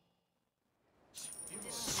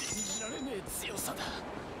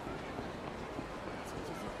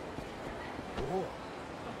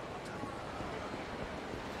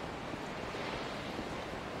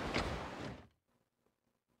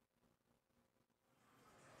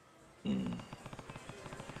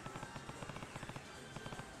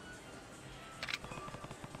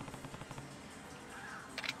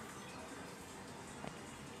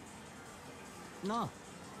 No.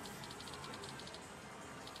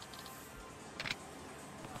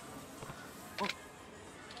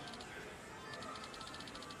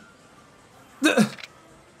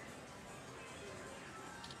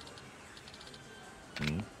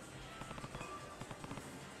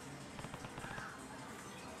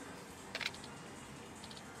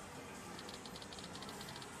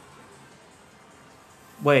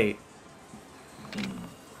 Wait.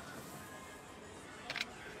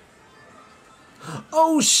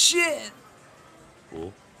 Oh shit!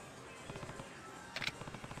 Oh.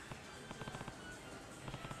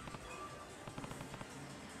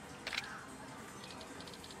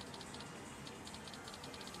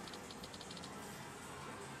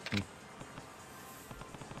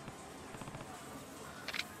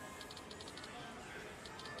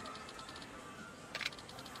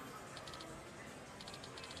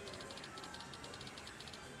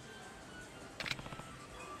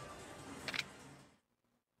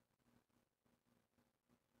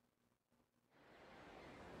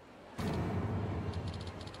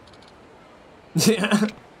 Yeah.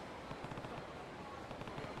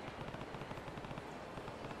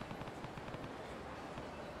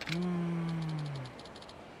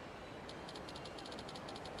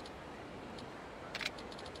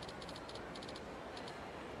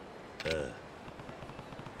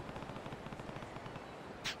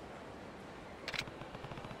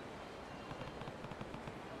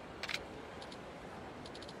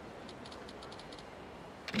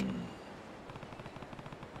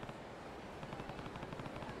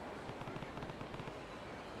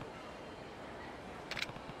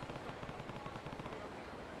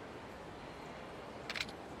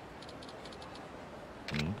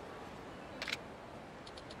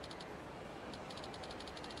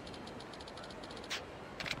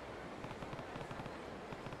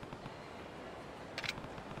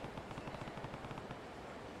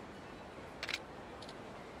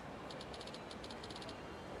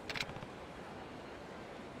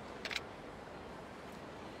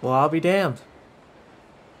 Well, I'll be damned.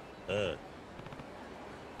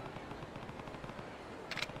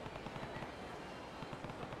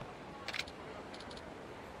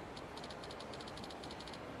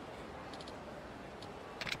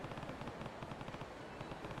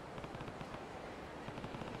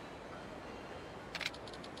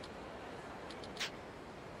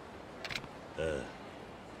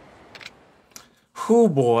 Oh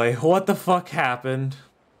boy, what the fuck happened?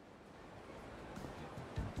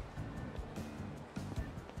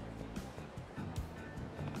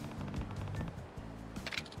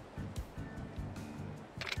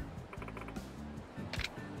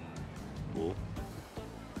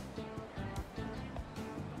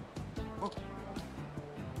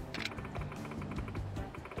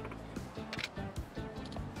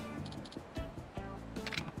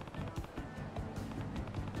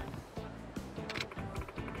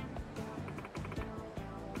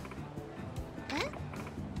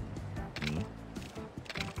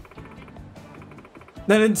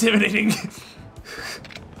 Not intimidating.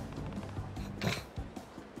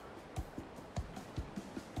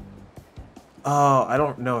 Oh, I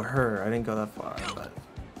don't know her. I didn't go that far, but.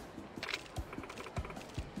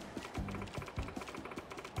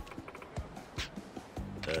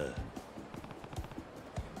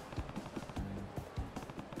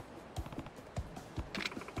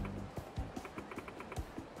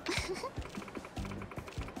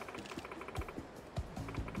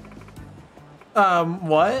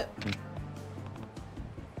 What?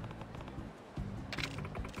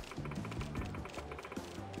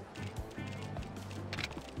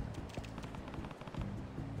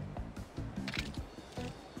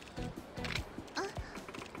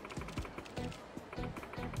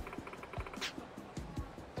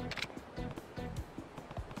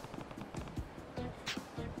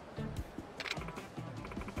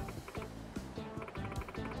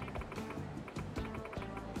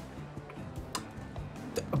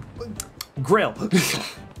 Grill.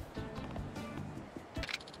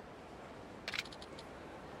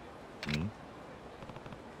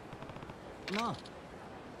 No.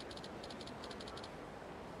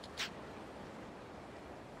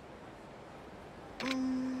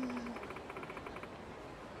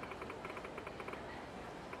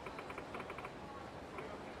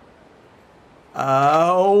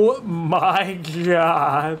 Oh my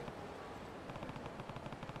god.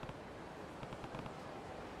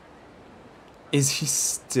 Is he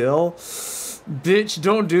still? Bitch,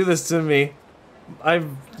 don't do this to me.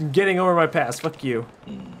 I'm getting over my past. Fuck you.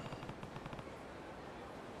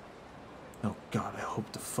 Oh god, I hope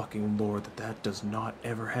to fucking Lord that that does not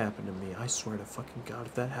ever happen to me. I swear to fucking god,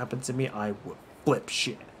 if that happens to me, I will flip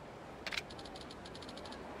shit.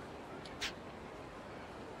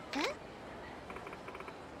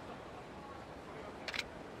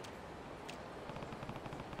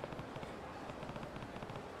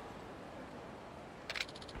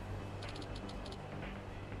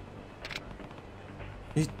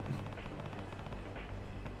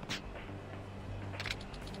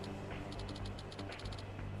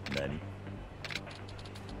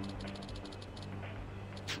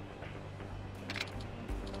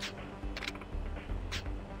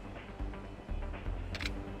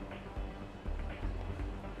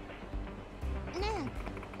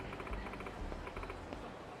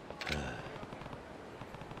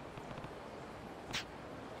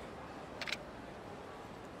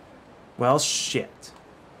 Well, shit.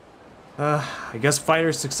 I guess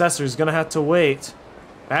Fighter's successor is gonna have to wait.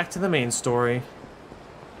 Back to the main story.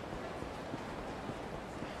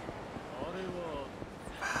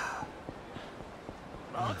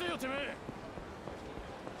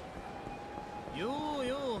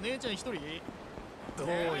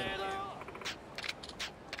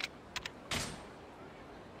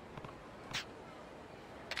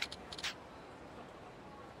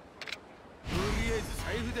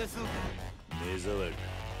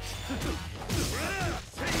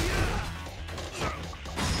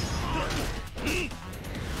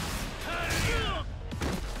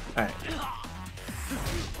 Alright.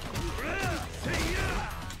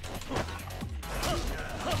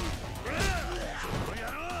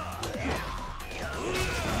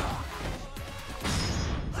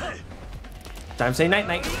 Time to say night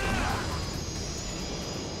night.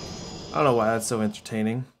 I don't know why that's so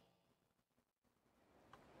entertaining.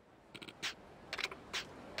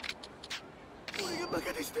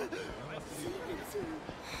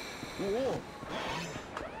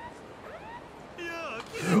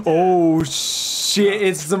 Oh shit,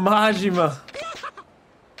 it's the Majima.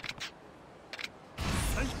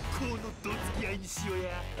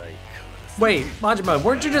 Wait, Majima,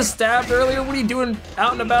 weren't you just stabbed earlier? What are you doing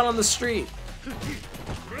out and about on the street?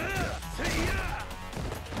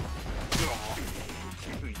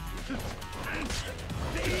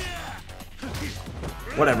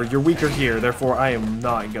 Whatever, you're weaker here, therefore I am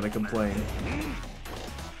not gonna complain.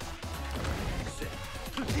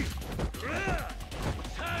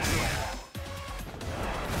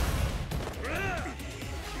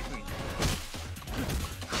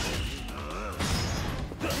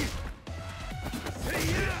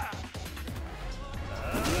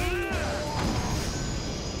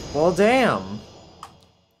 Well, damn.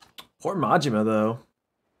 Poor Majima, though.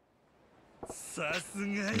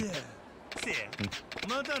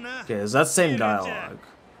 Okay, is that same dialogue?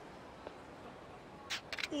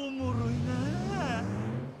 おもろいな。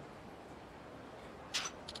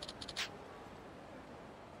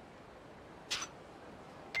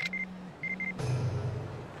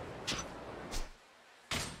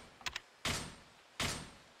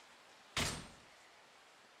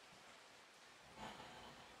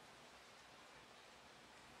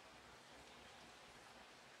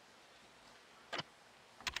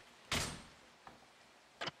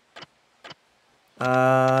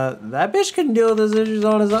 That bitch can deal with his issues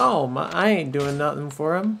on his own. I ain't doing nothing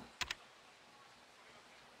for him.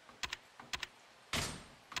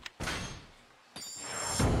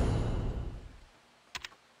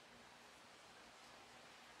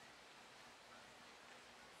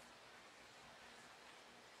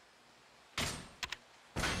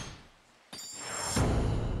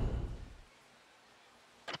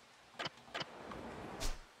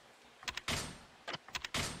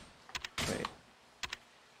 Wait.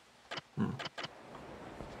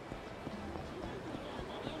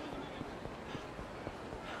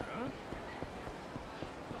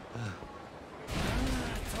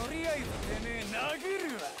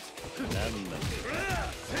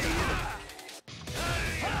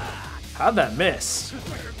 How'd that miss?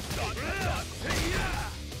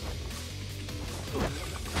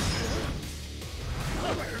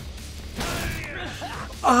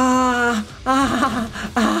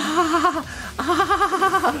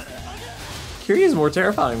 Kiryu's more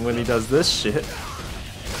terrifying when he does this shit.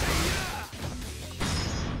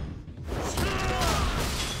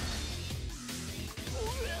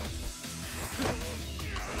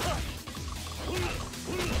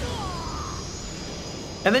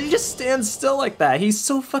 And then he just stands still like that. He's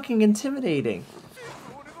so fucking intimidating.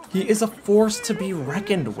 He is a force to be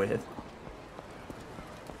reckoned with.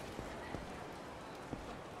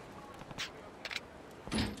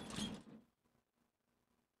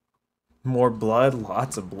 More blood?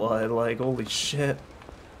 Lots of blood. Like, holy shit.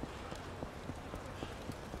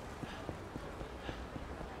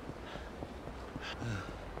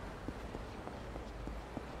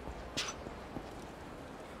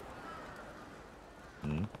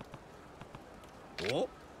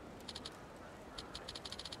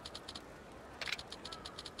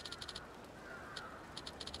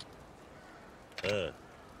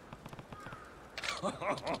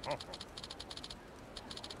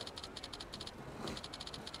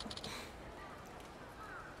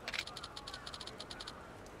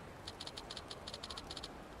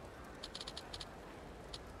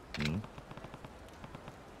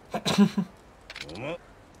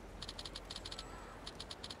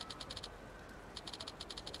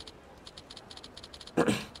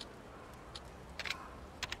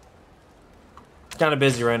 Kind of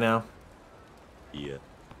busy right now. Yeah.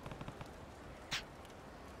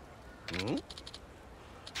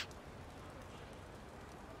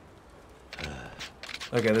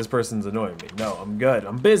 Okay, this person's annoying me. No, I'm good.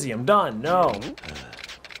 I'm busy. I'm done. No.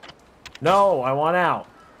 No, I want out.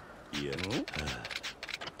 Yeah.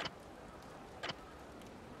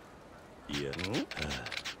 Yeah.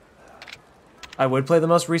 I would play the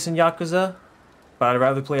most recent Yakuza, but I'd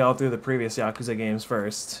rather play all through the previous Yakuza games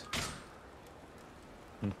first.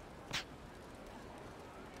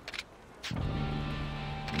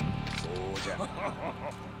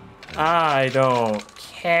 I don't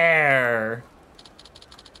care.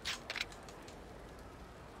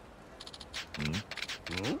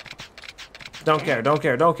 Don't care, don't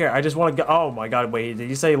care, don't care. I just want to go. Oh my god, wait, did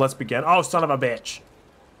you say let's begin? Oh, son of a bitch.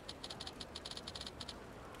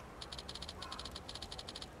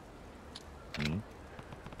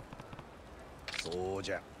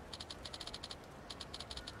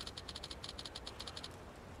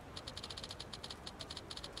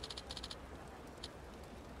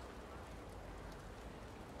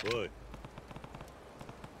 Boy.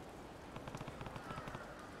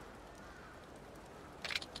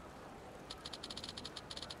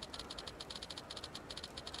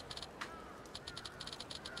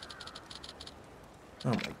 Oh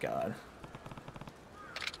my god.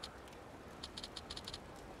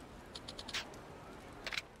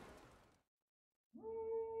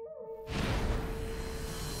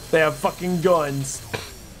 They have fucking guns.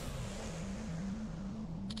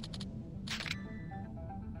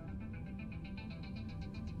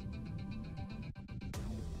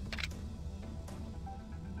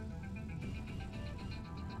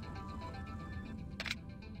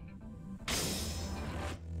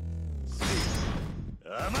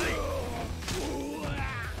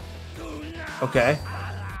 Okay.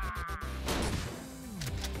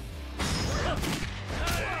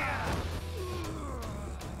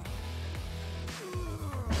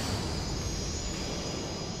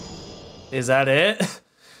 Is that it?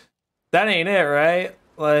 That ain't it, right?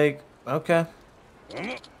 Like, okay.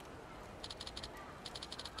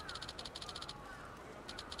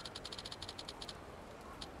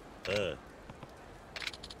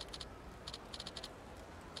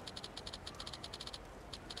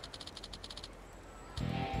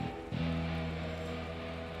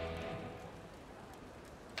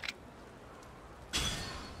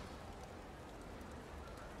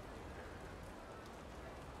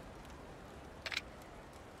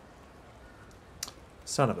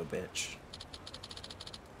 Son of a bitch.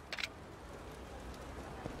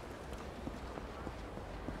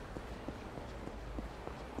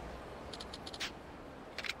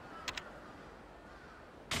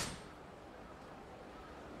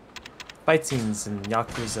 Fight scenes in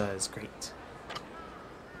Yakuza is great.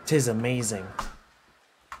 'Tis amazing.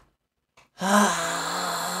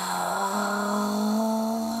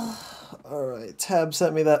 Alright, Tab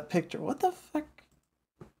sent me that picture. What the fuck?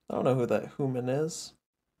 I don't know who that human is.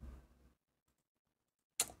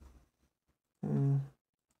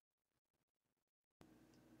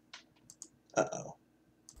 Uh-oh.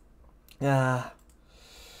 Yeah.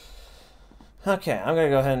 Okay, I'm gonna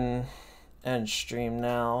go ahead and end stream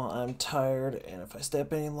now. I'm tired, and if I stay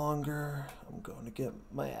up any longer, I'm going to get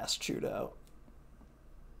my ass chewed out.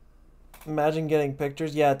 Imagine getting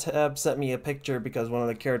pictures. Yeah, Tab sent me a picture because one of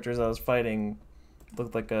the characters I was fighting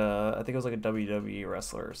looked like a, I think it was like a WWE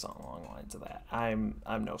wrestler or something along the lines of that. I'm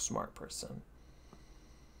no smart person.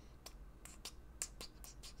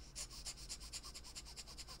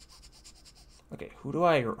 Okay, who do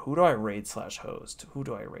I raid / host? Who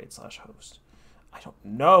do I raid / host? I don't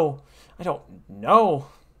know. I don't know.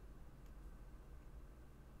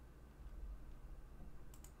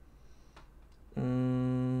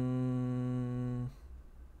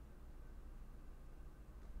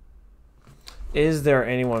 Is there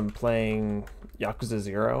anyone playing Yakuza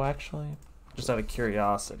 0 actually? Just out of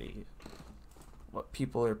curiosity. What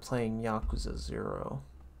people are playing Yakuza 0?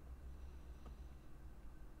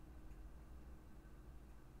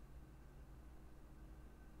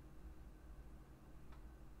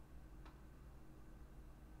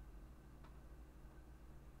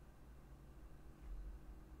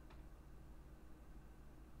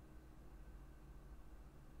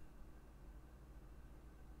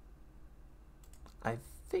 I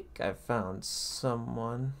think I found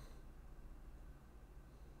someone.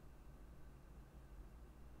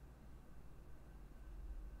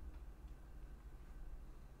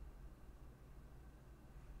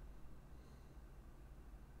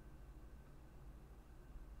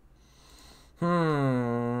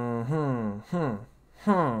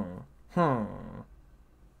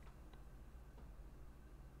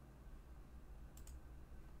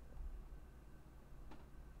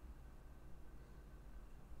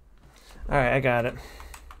 Alright, I got it.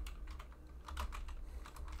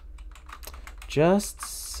 Just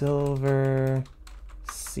Silver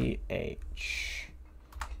CH.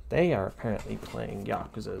 They are apparently playing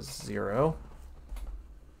Yakuza 0.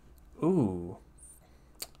 Ooh.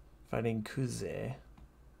 Fighting Kuze.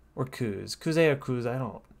 Or Kuz. Kuze or Kuz, I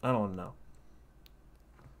don't know.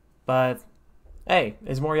 But hey,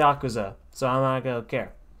 it's more Yakuza, so I'm not gonna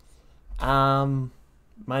care.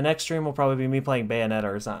 My next stream will probably be me playing Bayonetta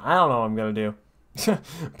or something. I don't know what I'm gonna do.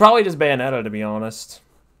 Probably just Bayonetta, to be honest.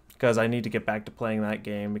 Because I need to get back to playing that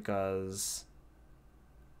game because...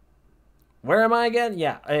 Where am I again?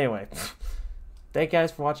 Yeah, anyway. Thank you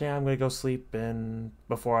guys for watching. I'm gonna go sleep and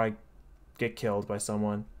before I get killed by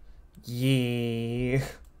someone. Yeah.